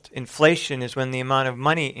result. Inflation is when the amount of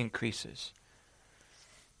money increases.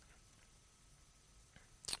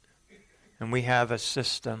 And we have a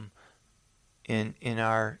system in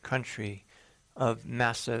our country of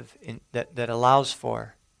massive that allows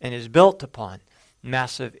for and is built upon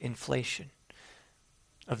massive inflation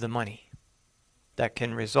of the money that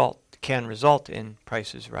can result in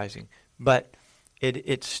prices rising, but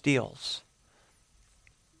it steals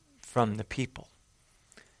from the people.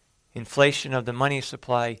 Inflation of the money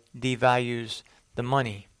supply devalues the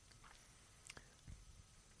money.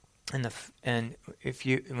 And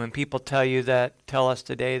when people tell us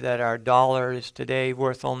today that our dollar is today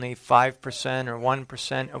worth only 5% or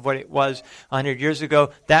 1% of what it was 100 years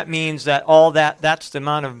ago, that means that that's the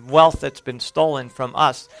amount of wealth that's been stolen from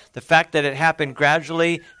us. The fact that it happened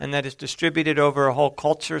gradually and that it's distributed over a whole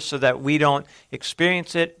culture so that we don't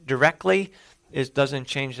experience it directly doesn't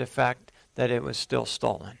change the fact that it was still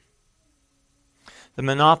stolen. The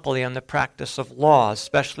monopoly on the practice of law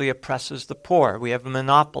especially oppresses the poor. We have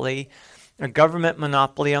a government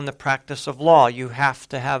monopoly on the practice of law. You have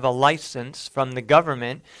to have a license from the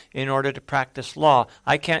government in order to practice law.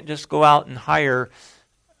 I can't just go out and hire,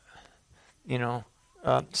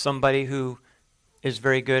 somebody who is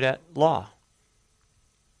very good at law.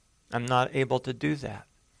 I'm not able to do that.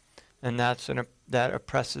 And that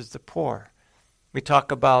oppresses the poor. We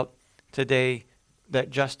talk about today that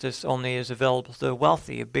justice only is available to the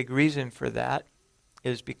wealthy. A big reason for that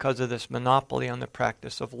is because of this monopoly on the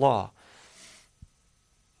practice of law.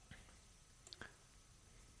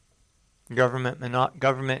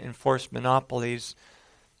 Government-enforced monopolies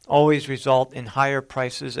always result in higher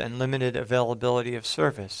prices and limited availability of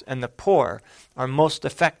service. And the poor are most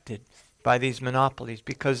affected by these monopolies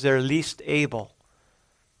because they're least able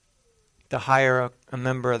to hire a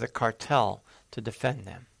member of the cartel to defend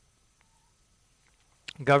them.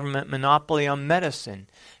 Government monopoly on medicine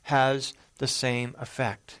has the same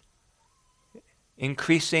effect,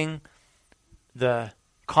 increasing the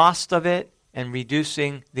cost of it and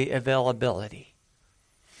reducing the availability.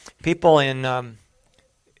 People in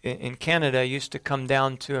Canada used to come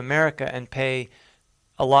down to America and pay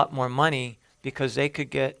a lot more money because they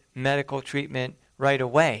could get medical treatment right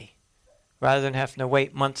away rather than having to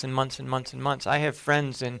wait months and months and months and months. I have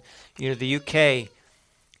friends in the UK,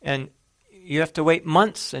 and you have to wait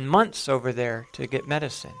months and months over there to get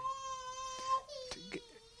medicine.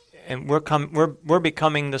 And we're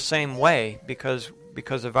becoming the same way because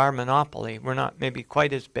of our monopoly. We're not maybe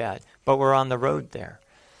quite as bad, but we're on the road there.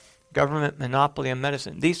 Government monopoly on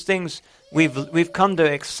medicine. These things we've come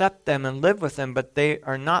to accept them and live with them, but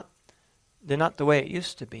they're not the way it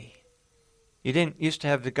used to be. You didn't used to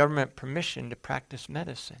have the government permission to practice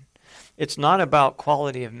medicine. It's not about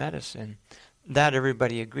quality of medicine. That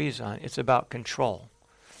everybody agrees on. It's about control.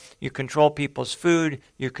 You control people's food,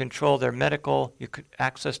 you control their medical,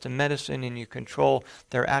 access to medicine, and you control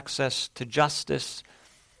their access to justice,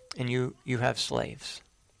 and you have slaves.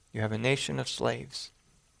 You have a nation of slaves.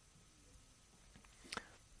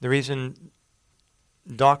 The reason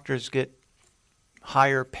doctors get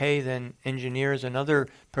higher pay than engineers and other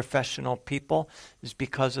professional people is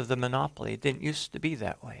because of the monopoly. It didn't used to be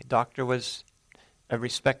that way. A doctor was a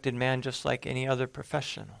respected man just like any other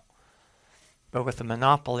professional. But with a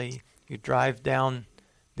monopoly, you drive down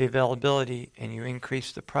the availability and you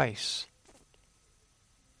increase the price.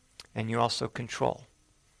 And you also control.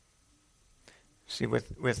 See,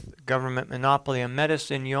 with government monopoly on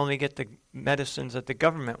medicine, you only get the medicines that the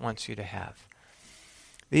government wants you to have.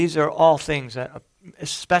 These are all things that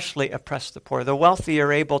especially oppress the poor. The wealthy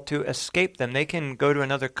are able to escape them. They can go to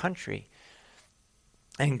another country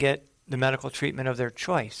and get the medical treatment of their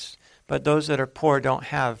choice. But those that are poor don't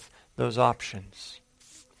have those options.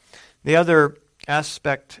 The other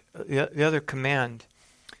aspect, the other command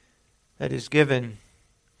that is given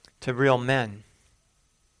to real men,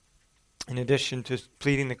 in addition to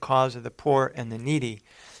pleading the cause of the poor and the needy,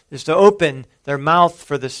 is to open their mouth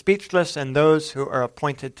for the speechless and those who are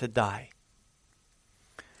appointed to die.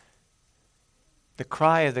 The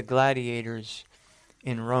cry of the gladiators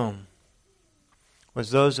in Rome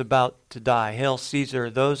was those about to die. Hail Caesar,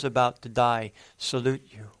 those about to die, salute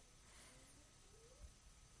you.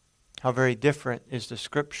 How very different is the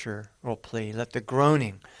scriptural plea. Let the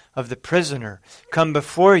groaning of the prisoner come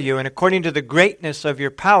before you, and according to the greatness of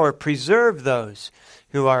your power, preserve those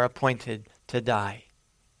who are appointed to die.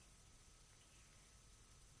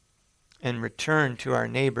 And return to our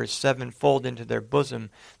neighbors sevenfold into their bosom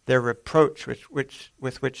their reproach with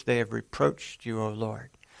which they have reproached you, O Lord.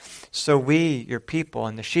 So we, your people,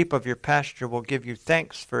 and the sheep of your pasture will give you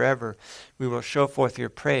thanks forever. We will show forth your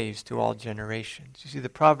praise to all generations. You see, the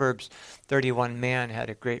Proverbs 31 man had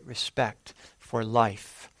a great respect for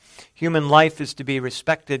life. Human life is to be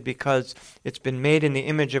respected because it's been made in the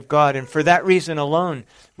image of God, and for that reason alone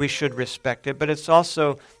we should respect it. But it's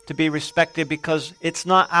also to be respected because it's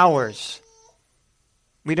not ours.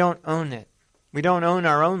 We don't own it. We don't own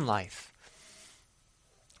our own life.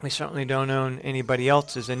 We certainly don't own anybody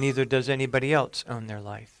else's, and neither does anybody else own their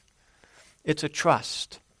life. It's a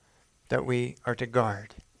trust that we are to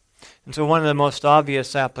guard. And so one of the most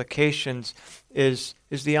obvious applications is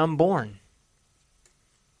the unborn.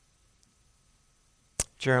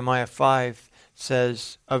 Jeremiah 5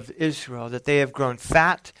 says of Israel that they have grown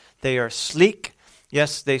fat, they are sleek,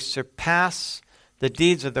 yes, they surpass the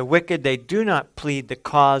deeds of the wicked. They do not plead the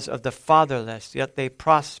cause of the fatherless, yet they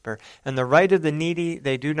prosper. And the right of the needy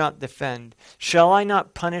they do not defend. Shall I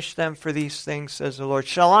not punish them for these things, says the Lord?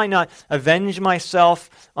 Shall I not avenge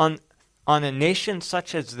myself on a nation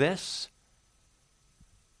such as this?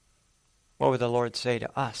 What would the Lord say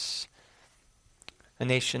to us? A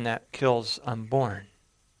nation that kills unborn.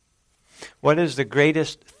 What is the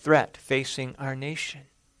greatest threat facing our nation?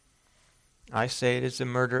 I say it is the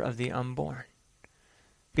murder of the unborn.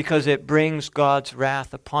 Because it brings God's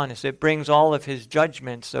wrath upon us. It brings all of his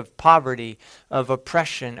judgments of poverty, of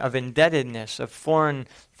oppression, of indebtedness, of foreign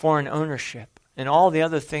ownership, and all the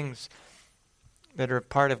other things that are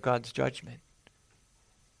part of God's judgment.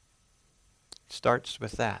 It starts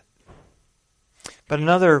with that. But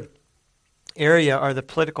another area are the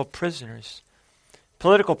political prisoners.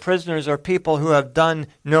 Political prisoners are people who have done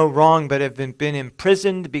no wrong but have been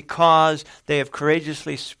imprisoned because they have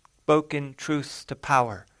courageously spoken truth to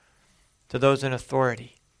power, to those in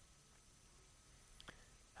authority.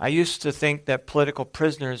 I used to think that political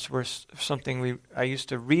prisoners were something I used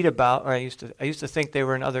to read about, or I used to think they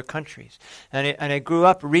were in other countries. And I grew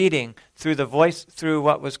up reading through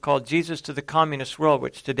what was called Jesus to the Communist World,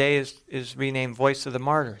 which today is renamed Voice of the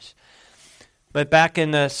Martyrs. But back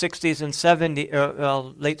in the 60s and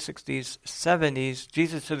 70s, late 60s, 70s,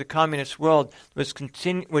 Jesus to the Communist World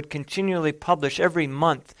would continually publish every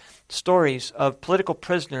month stories of political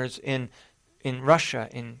prisoners in Russia,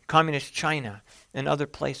 in communist China, and other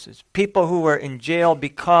places. People who were in jail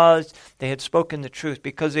because they had spoken the truth,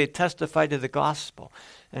 because they had testified to the gospel.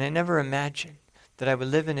 And I never imagined that I would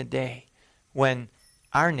live in a day when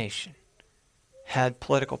our nation had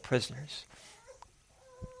political prisoners.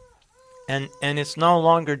 And it's no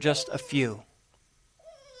longer just a few.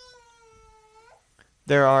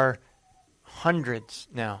 There are hundreds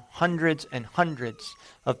now, hundreds and hundreds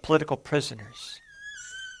of political prisoners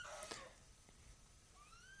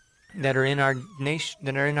that are in our nation,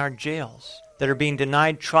 that are in our jails, that are being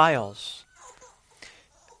denied trials.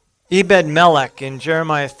 Ebed-Melech in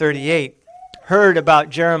Jeremiah 38 heard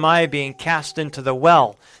about Jeremiah being cast into the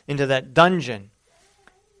well, into that dungeon.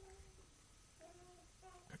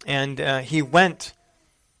 And he went.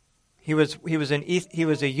 He was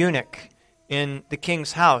a eunuch in the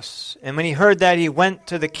king's house. And when he heard that, he went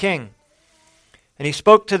to the king. And he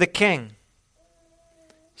spoke to the king,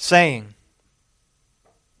 saying,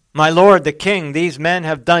 My lord the king, these men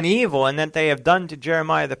have done evil, and that they have done to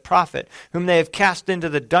Jeremiah the prophet, whom they have cast into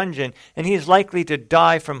the dungeon, and he is likely to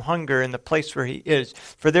die from hunger in the place where he is,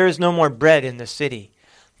 for there is no more bread in the city.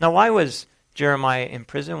 Now why was Jeremiah in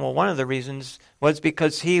prison? Well, one of the reasons was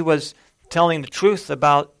because he was telling the truth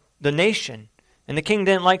about the nation. And the king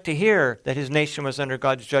didn't like to hear that his nation was under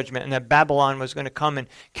God's judgment and that Babylon was going to come and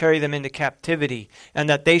carry them into captivity, and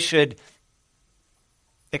that they should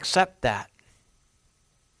accept that.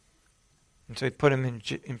 And so he put him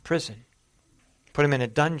in prison, put him in a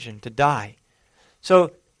dungeon to die.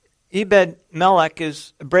 So Ebed-Melech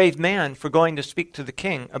is a brave man for going to speak to the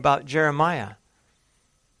king about Jeremiah.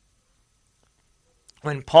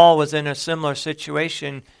 When Paul was in a similar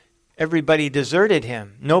situation, everybody deserted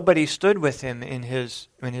him. Nobody stood with him in his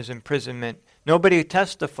imprisonment. Nobody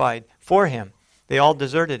testified for him. They all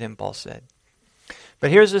deserted him, Paul said. But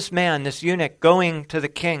here's this man, this eunuch, going to the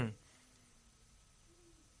king,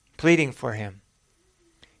 pleading for him.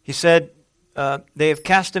 He said, they have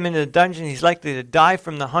cast him into the dungeon. He's likely to die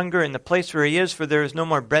from the hunger in the place where he is, for there is no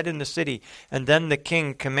more bread in the city. And then the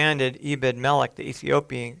king commanded Ebed-Melech, the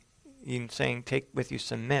Ethiopian, saying, take with you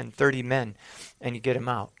some men, 30 men, and you get him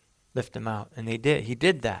out, lift him out. And they did. He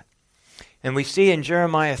did that. And we see in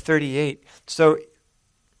Jeremiah 38,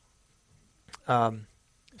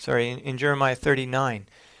 in Jeremiah 39,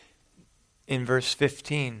 in verse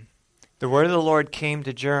 15, the word of the Lord came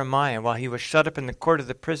to Jeremiah while he was shut up in the court of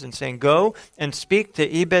the prison, saying, go and speak to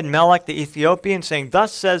Ebed-Melech the Ethiopian, saying,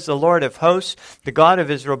 thus says the Lord of hosts, the God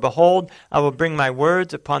of Israel, behold, I will bring my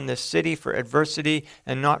words upon this city for adversity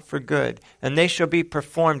and not for good, and they shall be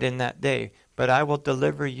performed in that day, but I will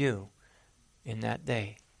deliver you in that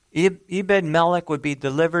day. Ebed-Melech would be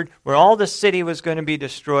delivered. Where all the city was going to be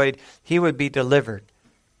destroyed, he would be delivered.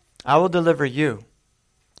 I will deliver you.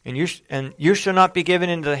 And you shall not be given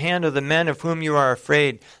into the hand of the men of whom you are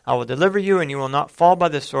afraid. I will deliver you, and you will not fall by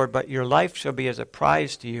the sword, but your life shall be as a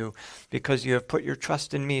prize to you, because you have put your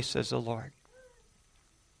trust in me, says the Lord.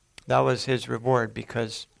 That was his reward,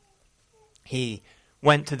 because he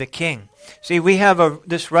went to the king. See, we have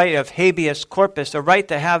this right of habeas corpus, a right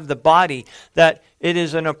to have the body, that it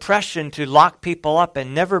is an oppression to lock people up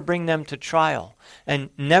and never bring them to trial, and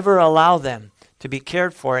never allow them to be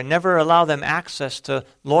cared for, and never allow them access to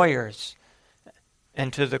lawyers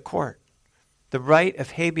and to the court. The right of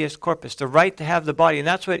habeas corpus, the right to have the body. And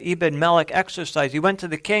that's what Ebed-Melech exercised. He went to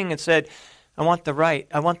the king and said, I want the right,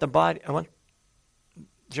 I want the body, I want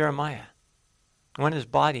Jeremiah. I want his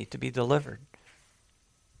body to be delivered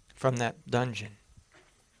from that dungeon.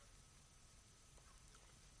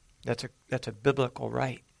 That's a biblical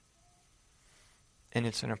right. And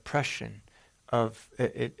it's an oppression of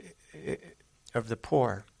the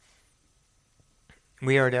poor.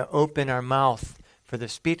 We are to open our mouth for the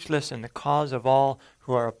speechless and the cause of all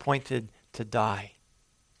who are appointed to die.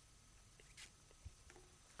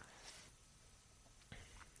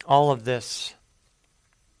 All of this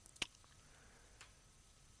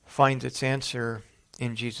finds its answer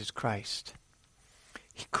in Jesus Christ.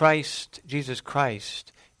 Jesus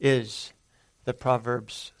Christ is the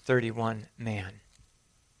Proverbs 31 man.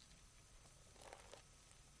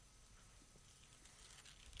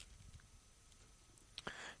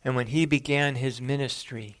 And when he began his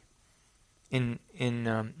ministry in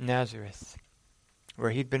Nazareth, where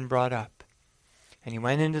he'd been brought up, and he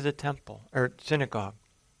went into the temple, or synagogue,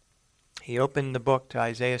 he opened the book to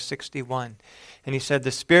Isaiah 61, and he said,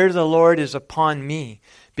 the Spirit of the Lord is upon me,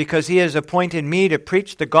 because he has appointed me to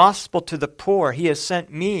preach the gospel to the poor. He has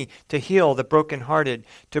sent me to heal the brokenhearted,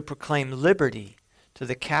 to proclaim liberty to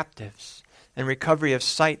the captives, and recovery of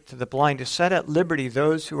sight to the blind, to set at liberty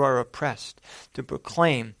those who are oppressed, to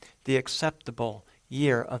proclaim the acceptable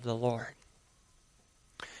year of the Lord.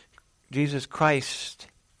 Jesus Christ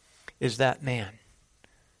is that man.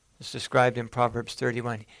 It's described in Proverbs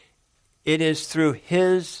 31. It is through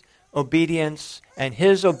his obedience and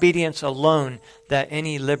his obedience alone that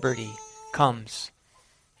any liberty comes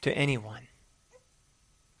to anyone.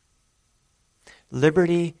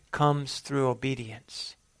 Liberty comes through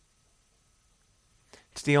obedience.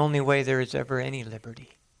 It's the only way there is ever any liberty.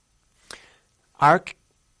 Our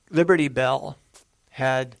Liberty Bell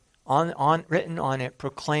had written on it,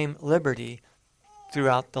 proclaim liberty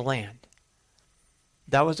throughout the land.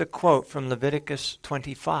 That was a quote from Leviticus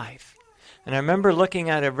 25. And I remember looking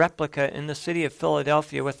at a replica in the city of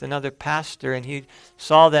Philadelphia with another pastor, and he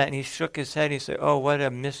saw that and he shook his head. He said, oh, what a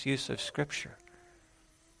misuse of Scripture.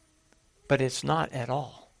 But it's not at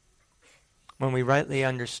all, when we rightly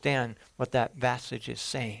understand what that passage is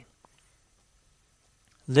saying.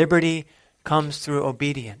 Liberty comes through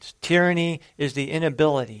obedience. Tyranny is the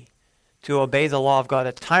inability to obey the law of God.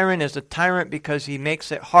 A tyrant is a tyrant because he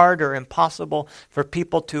makes it hard or impossible for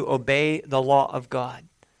people to obey the law of God.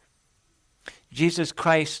 Jesus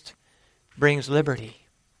Christ brings liberty.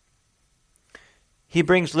 He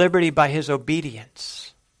brings liberty by his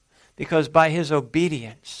obedience, because by his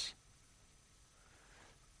obedience,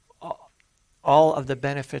 all of the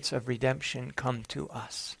benefits of redemption come to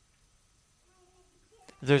us.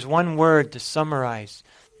 There's one word to summarize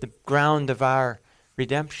the ground of our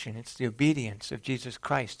redemption. It's the obedience of Jesus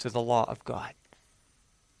Christ to the law of God.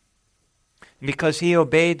 And because he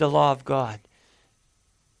obeyed the law of God,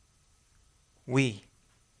 we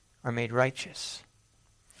are made righteous.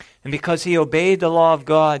 And because he obeyed the law of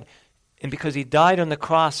God, and because he died on the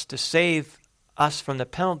cross to save us from the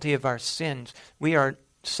penalty of our sins, we are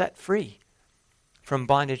set free from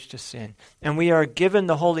bondage to sin. And we are given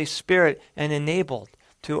the Holy Spirit and enabled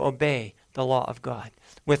to obey the law of God.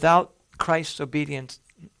 Without Christ's obedience,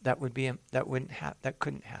 that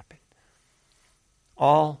couldn't happen.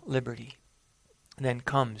 All liberty then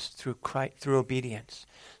comes through obedience,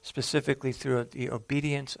 specifically through the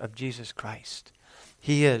obedience of Jesus Christ.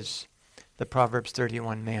 He is the Proverbs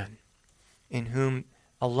 31 man, in whom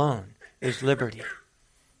alone is liberty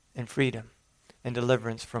and freedom and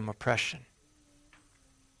deliverance from oppression.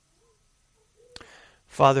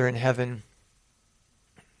 Father in heaven,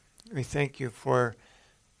 we thank you for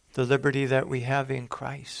the liberty that we have in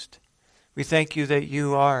Christ. We thank you that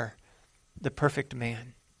you are the perfect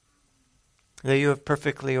man, that you have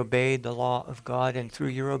perfectly obeyed the law of God, and through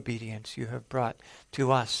your obedience you have brought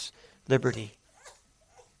to us liberty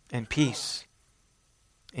and peace,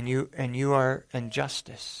 and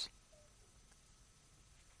justice.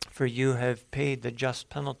 For you have paid the just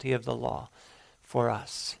penalty of the law for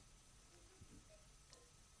us.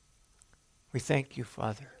 We thank you,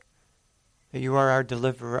 Father, that you are our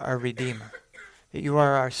deliverer, our redeemer, that you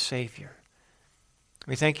are our Savior.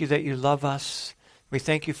 We thank you that you love us. We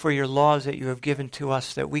thank you for your laws that you have given to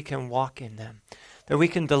us, that we can walk in them, that we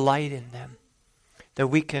can delight in them, that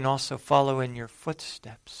we can also follow in your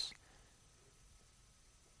footsteps,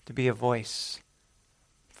 to be a voice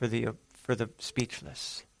for the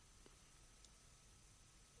speechless,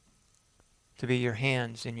 to be your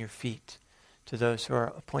hands and your feet to those who are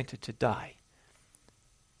appointed to die,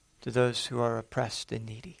 to those who are oppressed and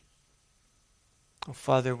needy. Oh,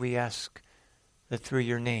 Father, we ask that through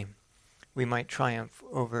your name we might triumph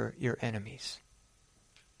over your enemies.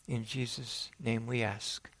 In Jesus' name we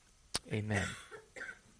ask. Amen.